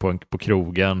stökig på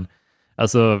krogen.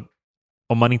 Alltså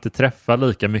om man inte träffar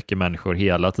lika mycket människor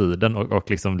hela tiden och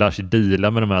liksom lär sig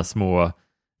deala med de här små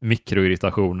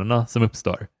mikroirritationerna som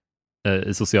uppstår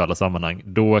i sociala sammanhang,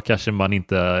 då kanske man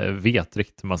inte vet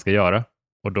riktigt hur man ska göra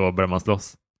och då börjar man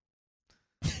slåss.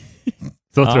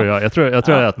 Så tror jag. Jag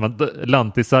tror att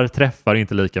lantisar träffar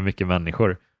inte lika mycket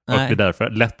människor och blir därför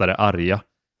lättare arga.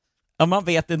 Ja, man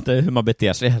vet inte hur man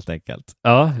beter sig helt enkelt.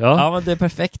 Ja, men det är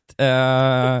perfekt.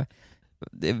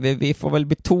 Vi får väl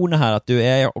betona här att du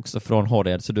är också från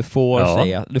Horred, så du får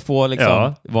säga, du får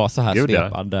liksom vara så här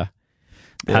svepande.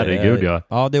 Herregud, ja.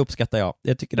 Ja, det uppskattar jag.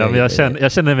 Jag tycker det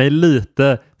jag känner mig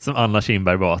lite som Anna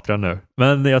Kinberg Batra nu,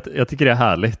 men jag tycker det är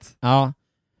härligt. Ja,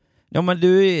 men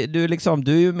du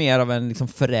är ju mer av en liksom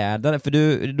förrädare, för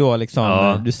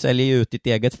du säljer ju ut ditt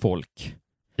eget folk.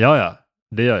 Ja,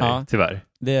 det gör jag tyvärr.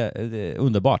 Det är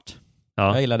underbart.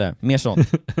 Jag gillar det. Mer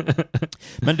sånt.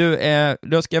 Men du,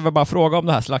 då ska jag väl bara fråga om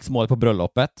det här slagsmålet på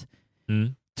bröllopet.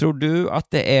 Tror du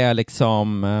att det är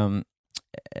liksom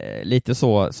lite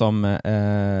så som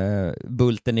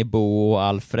Bulten i Bo och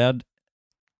Alfred?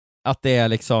 Att det är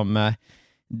liksom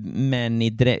män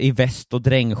i väst och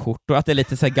drängskjortor, att det är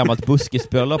lite så här gammalt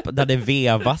buskisbröllop där det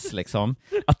vevas liksom.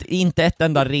 Att inte ett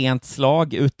enda rent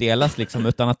slag utdelas liksom,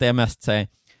 utan att det är mest så här,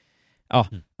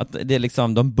 att det är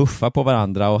liksom de buffar på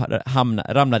varandra och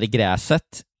ramlar i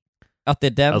gräset. Att det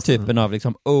är den typen av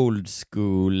liksom old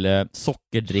school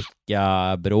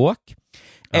sockerdricka bråk.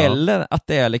 Eller att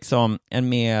det är liksom en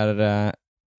mer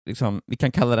liksom, vi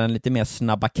kan kalla den lite mer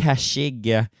snabba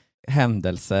cashig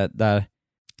händelse där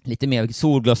lite mer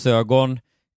solglasögon,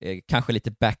 kanske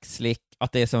lite backslick,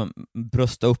 att det är som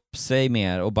brösta upp sig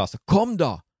mer och bara så kom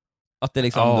då! Att det är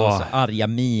liksom då så arga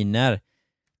miner.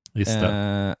 Just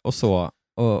det. Och så.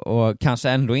 Och kanske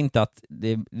ändå inte att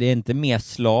det är inte mer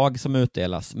slag som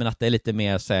utdelas, men att det är lite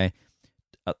mer så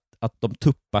att de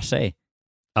tuppar sig.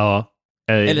 Ja.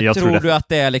 Eller tror du att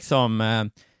det är liksom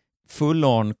full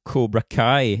on Cobra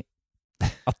Kai?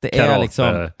 Att det är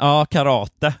liksom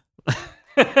karate.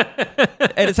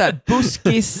 Är det så här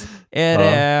buskis? Är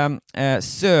det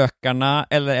sökarna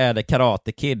eller är det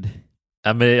Karate Kid?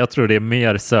 Ja, men jag tror det är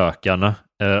mer sökarna,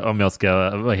 om jag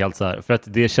ska vara helt så här. För att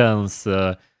det känns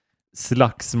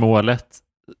slagsmålet,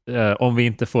 om vi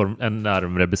inte får en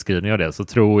närmare beskrivning av det, så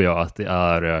tror jag att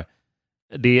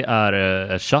det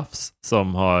är tjafs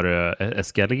som har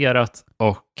eskalerat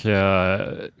och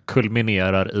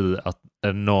kulminerar i att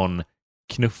någon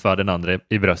knuffar den andra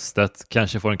i bröstet,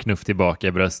 kanske får en knuff tillbaka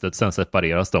i bröstet, sen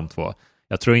separeras de två.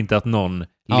 Jag tror inte att någon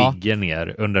ligger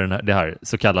ner under det här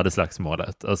så kallade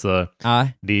slagsmålet. Alltså,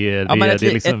 det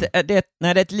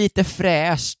är ett lite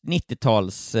fräscht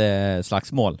 90-tals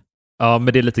slagsmål. Ja,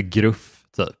 men det är lite gruff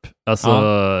typ. Alltså,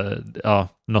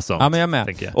 något sånt. Ja, men jag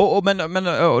med.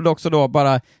 Men också då,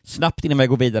 bara snabbt innan vi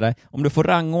går vidare, om du får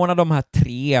rangordna de här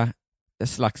 3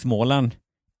 slagsmålen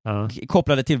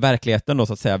kopplade till verkligheten då,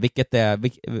 så att säga, vilket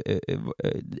är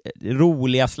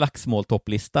roliga slagsmål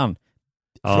topplistan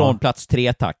från plats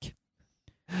 3, tack.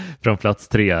 Från plats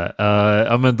 3.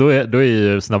 Men då är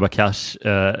ju Snabba Cash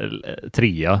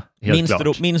 3, helt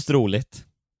klart. Minst roligt.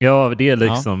 Ja, det är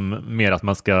liksom mer att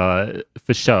man ska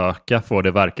försöka få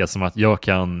det verka som att jag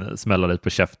kan smälla dig på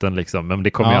käften liksom, men det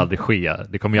kommer ju aldrig ske.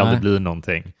 Det kommer ju aldrig bli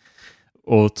någonting.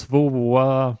 Och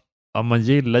 2, man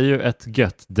gillar ju ett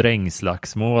gött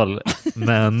drängslagsmål,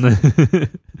 men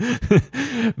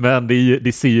men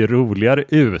det ser ju roligare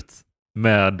ut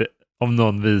med om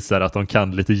någon visar att de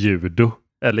kan lite judo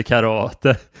eller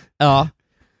karate. Ja.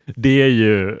 Det är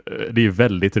ju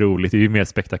väldigt roligt. Det är ju mer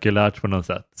spektakulärt på något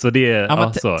sätt. Så det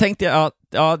är tänkte jag,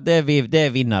 det är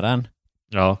vinnaren.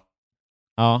 Ja.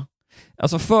 Ja.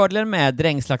 Alltså fördelen med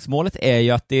drängslagsmålet är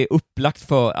ju att det är upplagt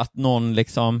för att någon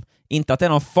liksom, inte att det är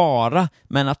någon fara,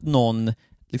 men att någon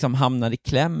liksom hamnar i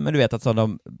kläm. Du vet, alltså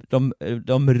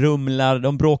de rumlar,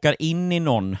 de bråkar in i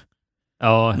någon.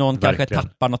 Ja, någon verkligen. Kanske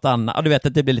tappar något annat. Ja, du vet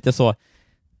att det blir lite så.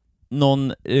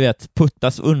 Någon, du vet,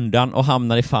 puttas undan och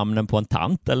hamnar i famnen på en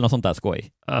tant eller något sånt där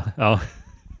skoj. Ja.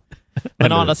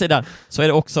 Men å andra sidan så är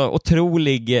det också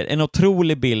en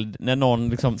otrolig bild när någon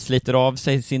liksom sliter av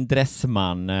sig sin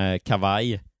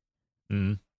dressman-kavaj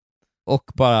och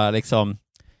bara liksom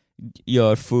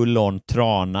gör full on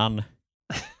tranan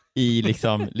i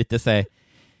liksom lite så här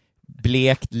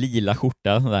blekt lila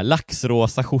skjorta, sån där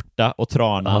laxrosa skjorta och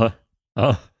tranan.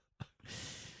 Ja.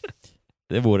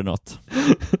 Det vore något.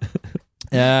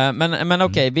 Men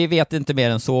okej, vi vet inte mer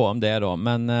än så om det då.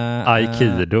 Men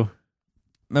Aikido.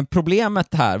 Men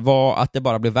problemet här var att det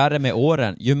bara blev värre med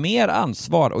åren. Ju mer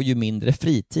ansvar och ju mindre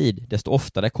fritid, desto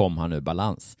oftare kom han ur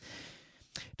balans.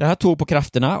 Det här tog på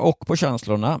krafterna och på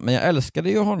känslorna, men jag älskade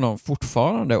ju honom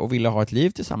fortfarande och ville ha ett liv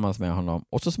tillsammans med honom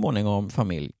och så småningom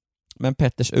familj. Men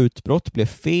Petters utbrott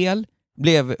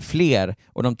blev fler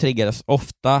och de triggades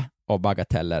ofta av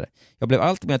bagateller. Jag blev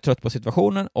allt mer trött på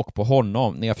situationen och på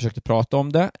honom. När jag försökte prata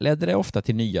om det ledde det ofta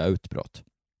till nya utbrott.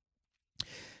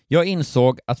 Jag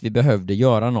insåg att vi behövde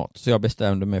göra något, så jag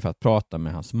bestämde mig för att prata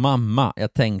med hans mamma.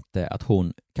 Jag tänkte att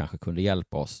hon kanske kunde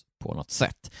hjälpa oss på något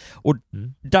sätt. Och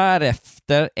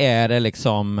därefter är det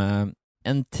liksom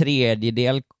en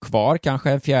tredjedel kvar,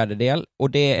 kanske en fjärdedel, och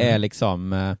det är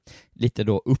liksom lite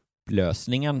då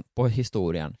upplösningen på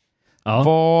historien. Ja.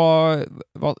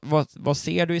 Vad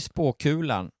ser du i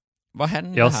spåkulan? Vad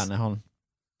händer här när han...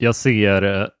 Jag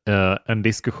ser en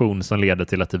diskussion som leder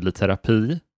till att det blir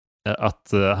terapi.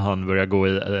 Att han börjar gå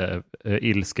i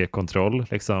ilskekontroll,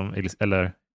 liksom,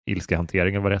 eller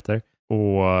ilskehantering eller vad det heter.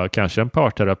 Och kanske en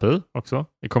parterapi också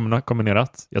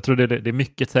kombinerat. Jag tror det är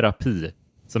mycket terapi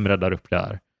som räddar upp det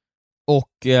här.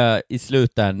 Och i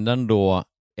slutändan då,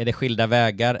 är det skilda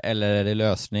vägar eller är det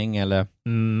lösning? Eller?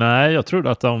 Nej, jag tror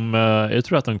att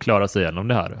de klarar sig igenom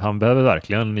det här. Han behöver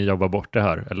verkligen jobba bort det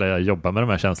här, eller jobba med de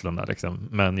här känslorna. Liksom.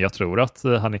 Men jag tror att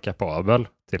han är kapabel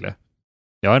till det.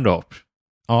 Jag har ändå hopp.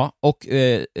 Ja, och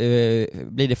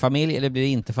blir det familj eller blir det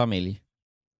inte familj?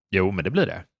 Jo, men det blir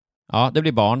det. Ja, det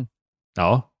blir barn.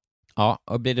 Ja. Ja,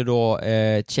 och blir det då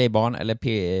tjejbarn eller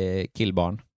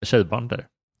killbarn? Tjejbarn där.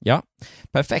 Ja,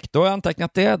 perfekt. Då har jag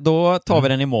antecknat det. Då tar vi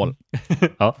den i mål.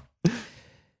 Ja.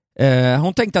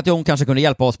 Hon tänkte att hon kanske kunde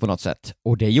hjälpa oss på något sätt.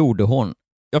 Och det gjorde hon.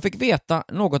 Jag fick veta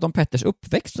något om Petters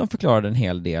uppväxt som förklarade en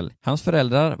hel del. Hans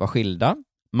föräldrar var skilda.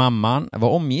 Mamman var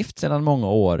omgift sedan många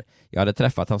år. Jag hade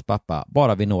träffat hans pappa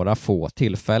bara vid några få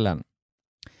tillfällen.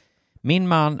 Min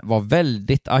man var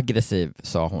väldigt aggressiv,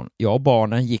 sa hon. Jag och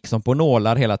barnen gick som på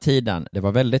nålar hela tiden. Det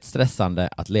var väldigt stressande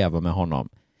att leva med honom.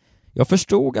 Jag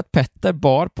förstod att Petter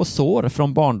bar på sår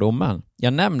från barndomen.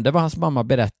 Jag nämnde vad hans mamma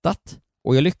berättat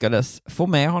och jag lyckades få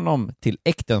med honom till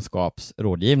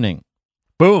äktenskapsrådgivning.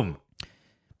 Boom!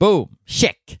 Boom!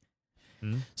 Check!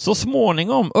 Så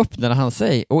småningom öppnade han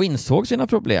sig och insåg sina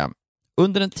problem.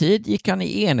 Under en tid gick han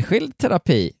i enskild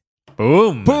terapi.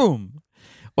 Boom! Boom!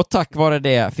 Och tack vare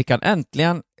det fick han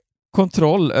äntligen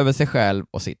kontroll över sig själv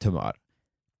och sitt humör.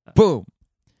 Boom!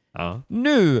 Ja.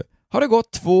 Nu har det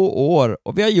gått 2 år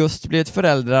och vi har just blivit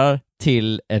föräldrar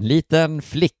till en liten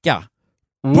flicka.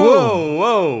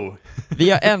 Wow! Vi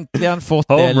har äntligen fått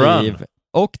det liv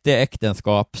och det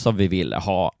äktenskap som vi ville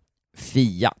ha.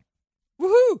 Fia.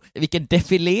 Woho! Vilken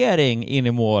defilering in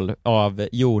i mål av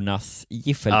Jonas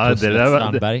Giffelpusslet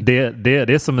Strandberg.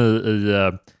 Det är som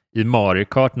i Mario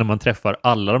Kart när man träffar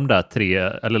alla de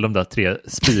där tre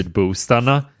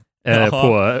speedboostarna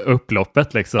på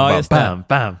upploppet liksom. Ja, bara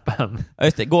bam, bam. Ja,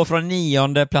 just det. Gå från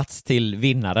 9:e plats till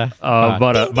vinnare.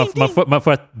 Ja, man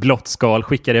får ett blått skal,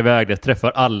 skickar iväg det,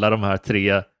 träffar alla de här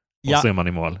 3 och så är man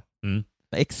i mål.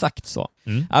 Exakt så.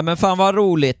 Ja, men fan vad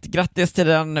roligt. Grattis till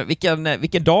den.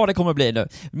 Vilken dag det kommer bli nu.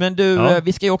 Men du,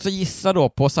 vi ska ju också gissa då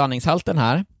på sanningshalten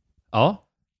här. Ja.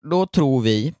 Då tror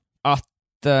vi att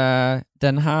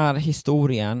den här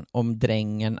historien om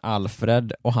drängen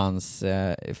Alfred och hans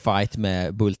fight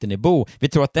med Bulten i Bo, vi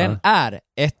tror att den är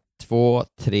 1, 2,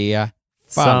 3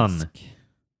 falsk.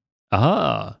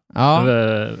 Aha. Ja.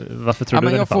 Varför tror du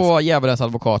men det är jag falsk? får djävulens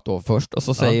advokat då först och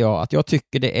så säger jag att jag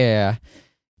tycker det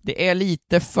är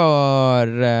lite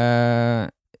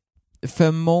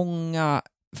för många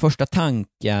första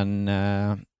tanken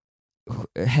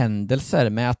händelser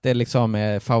med att det liksom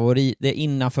är favorit, det är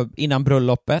innan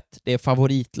bröllopet, det är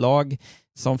favoritlag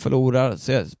som förlorar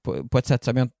så på ett sätt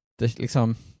som jag inte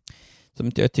liksom, som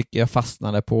inte jag tycker jag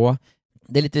fastnade på.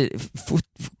 Det är lite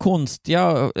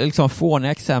konstiga, liksom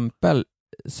fåniga exempel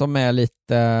som är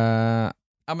lite,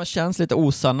 men känns lite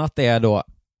osanna att det är då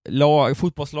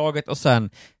fotbollslaget och sen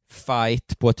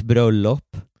fight på ett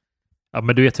bröllop. Ja,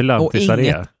 men du vet hur lantisar det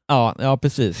är. Ja,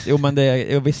 precis. Jo, men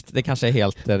visst, det kanske är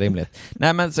helt rimligt.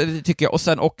 Nej, men så det tycker jag. Och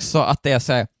sen också att det är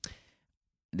så här,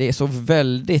 det är så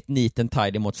väldigt neat and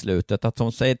tidy mot slutet att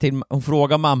hon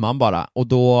frågar mamman bara och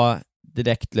då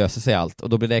direkt löser sig allt och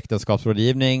då blir det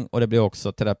äktenskapsrådgivning och det blir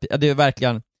också terapi. Ja, det är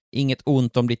verkligen inget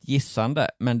ont om ditt gissande,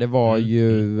 men det var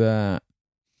ju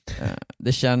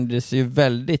det kändes ju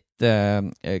väldigt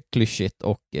klyschigt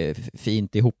och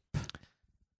fint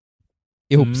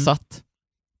ihopsatt.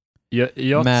 Det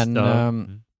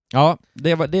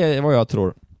är vad jag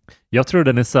tror. Jag tror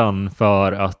den är sann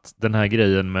för att den här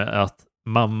grejen med att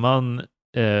mamman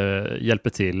hjälper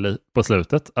till på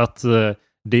slutet, att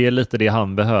det är lite det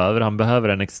han behöver. Han behöver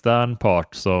en extern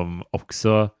part som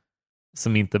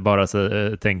inte bara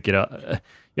tänker...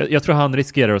 Jag tror han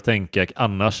riskerar att tänka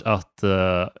annars att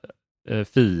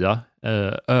Fia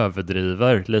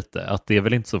överdriver lite. Att det är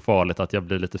väl inte så farligt att jag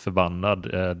blir lite förbannad.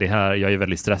 Jag är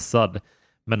väldigt stressad.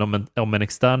 Men om en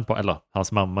extern part, eller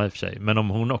hans mamma i och för sig, men om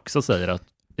hon också säger att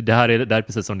det här är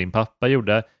precis som din pappa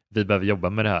gjorde, vi behöver jobba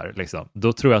med det här, liksom.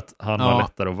 Då tror jag att han har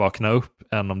lättare att vakna upp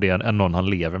än om det är någon han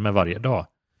lever med varje dag.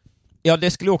 Ja,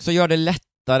 det skulle också göra det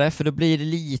lättare, för då blir det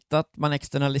lite att man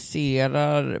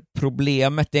externaliserar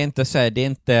problemet. Det är inte så här, det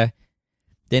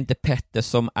är inte Petter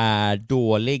som är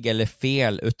dålig eller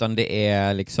fel, utan det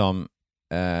är liksom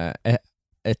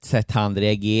ett sätt han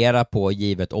reagerar på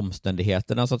givet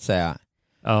omständigheterna, så att säga.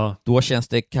 Ja. Då känns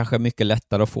det kanske mycket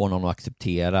lättare att få någon att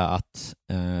acceptera att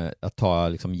ta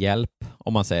liksom hjälp,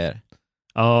 om man säger.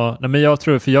 Ja, nej, men jag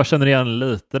tror, för jag känner igen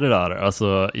lite det där.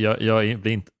 Alltså, jag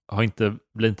blir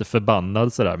inte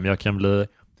förbannad sådär, men jag kan bli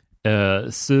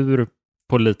sur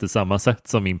på lite samma sätt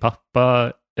som min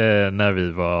pappa när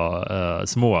vi var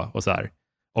små och så här.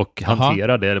 Och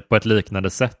hantera det på ett liknande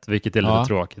sätt, vilket är lite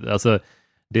tråkigt. Alltså,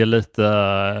 det är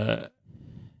lite...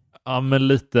 Ja, men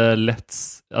lite lätt,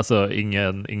 alltså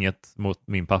inget mot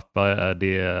min pappa är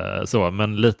det så,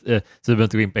 men lite, så vi behöver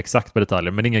inte gå in på exakt på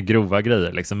detaljer, men inga grova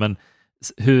grejer liksom, men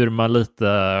hur man lite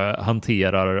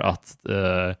hanterar att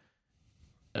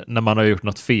när man har gjort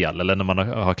något fel eller när man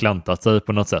har klantat sig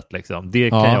på något sätt liksom, det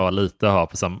kan jag lite ha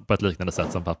på ett liknande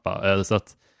sätt som pappa, så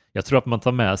att jag tror att man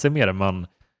tar med sig mer än man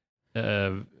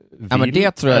vill. Ja, men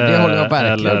det tror jag, det håller jag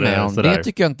verkligen med om, det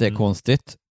tycker jag inte är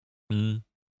konstigt.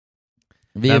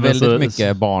 Vi är väldigt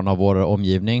mycket barn av vår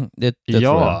omgivning. Det tror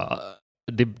jag.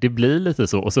 Det blir lite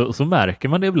så. Och så märker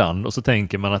man det ibland och så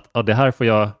tänker man att det här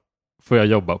får jag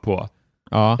jobba på.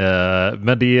 Ja.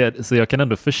 Men så jag kan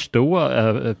ändå förstå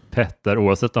Petter,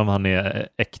 oavsett om han är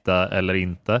äkta eller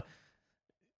inte,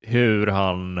 hur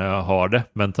han har det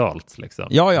mentalt. Liksom.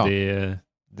 Ja.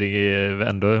 Det är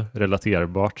ändå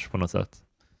relaterbart på något sätt.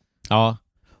 Ja.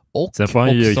 Och sen får han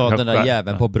också den där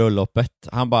jäveln på bröllopet.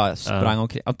 Han bara sprang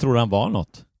omkring. Jag tror han var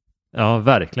något. Ja,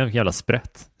 verkligen. Vilken jävla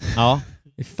sprätt. Ja,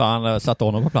 fan satte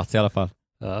honom på plats i alla fall.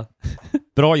 Ja.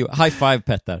 Bra gjort. High five,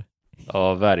 Petter.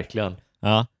 Ja, verkligen.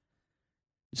 Ja.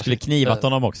 Du skulle knivat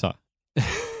honom också.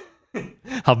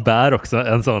 Han bär också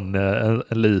en sån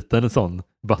en liten sån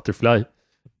butterfly.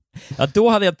 Ja, då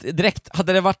hade jag direkt,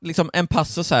 hade det varit liksom en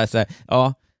passus så här,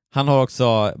 ja, han har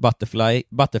också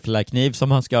butterfly-kniv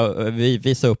som han ska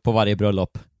visa upp på varje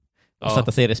bröllop och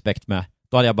sätta sig i respekt med.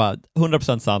 Då hade jag bara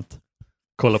 100% sant.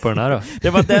 Kolla på den här då. Det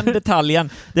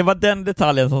var den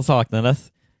detaljen som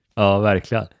saknades. Ja,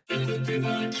 verkligen.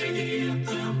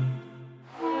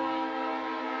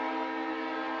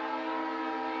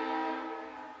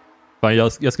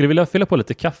 Jag skulle vilja fylla på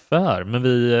lite kaffe här, men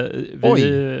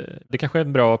det kanske är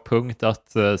en bra punkt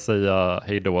att säga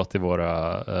hej då till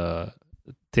våra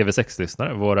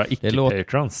TV6-lyssnare, våra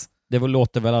icke-patrons. Det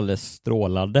låter väl alldeles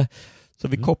strålande. Så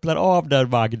vi kopplar av där,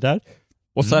 Magdar.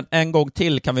 Och sen en gång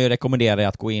till kan vi ju rekommendera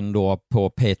att gå in då på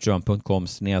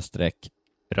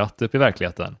patreon.com/ratt upp i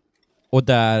verkligheten. Och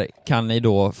där kan ni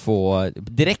då få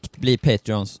direkt bli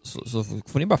Patreons, så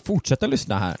får ni bara fortsätta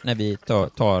lyssna här när vi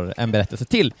tar en berättelse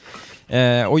till.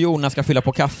 Och Jonas ska fylla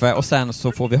på kaffe och sen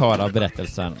så får vi höra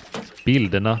berättelsen.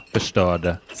 Bilderna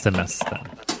förstörde semestern.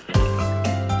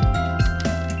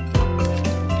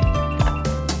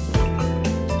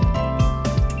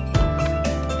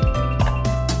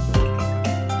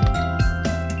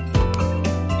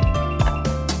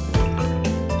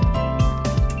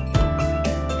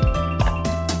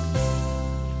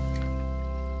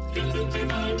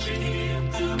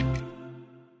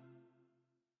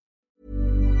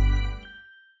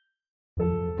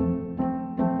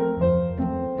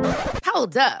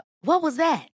 Hold up. What was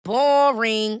that?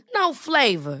 Boring. No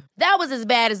flavor. That was as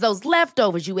bad as those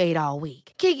leftovers you ate all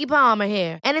week. Keke Palmer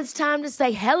here, and it's time to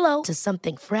say hello to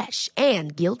something fresh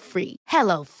and guilt-free.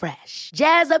 Hello Fresh.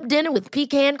 Jazz up dinner with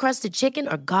pecan-crusted chicken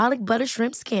or garlic butter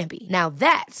shrimp scampi. Now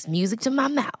that's music to my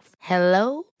mouth.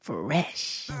 Hello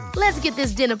Fresh. Let's get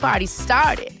this dinner party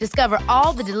started. Discover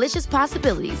all the delicious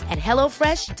possibilities at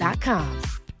hellofresh.com.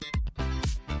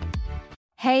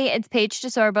 Hey, it's Paige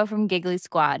DeSorbo from Giggly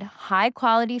Squad. High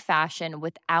quality fashion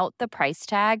without the price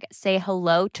tag. Say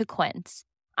hello to Quince.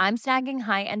 I'm snagging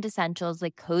high-end essentials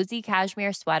like cozy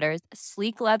cashmere sweaters,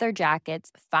 sleek leather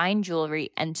jackets, fine jewelry,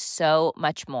 and so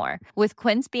much more. With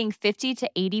Quince being 50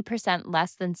 to 80%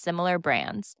 less than similar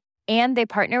brands. And they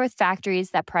partner with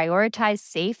factories that prioritize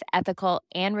safe, ethical,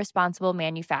 and responsible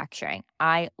manufacturing.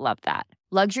 I love that.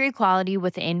 Luxury quality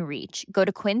within reach. Go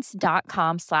to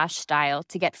quince.com/style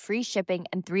to get free shipping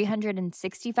and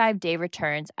 365-day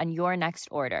returns on your next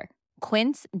order.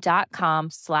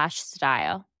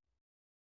 Quince.com/style.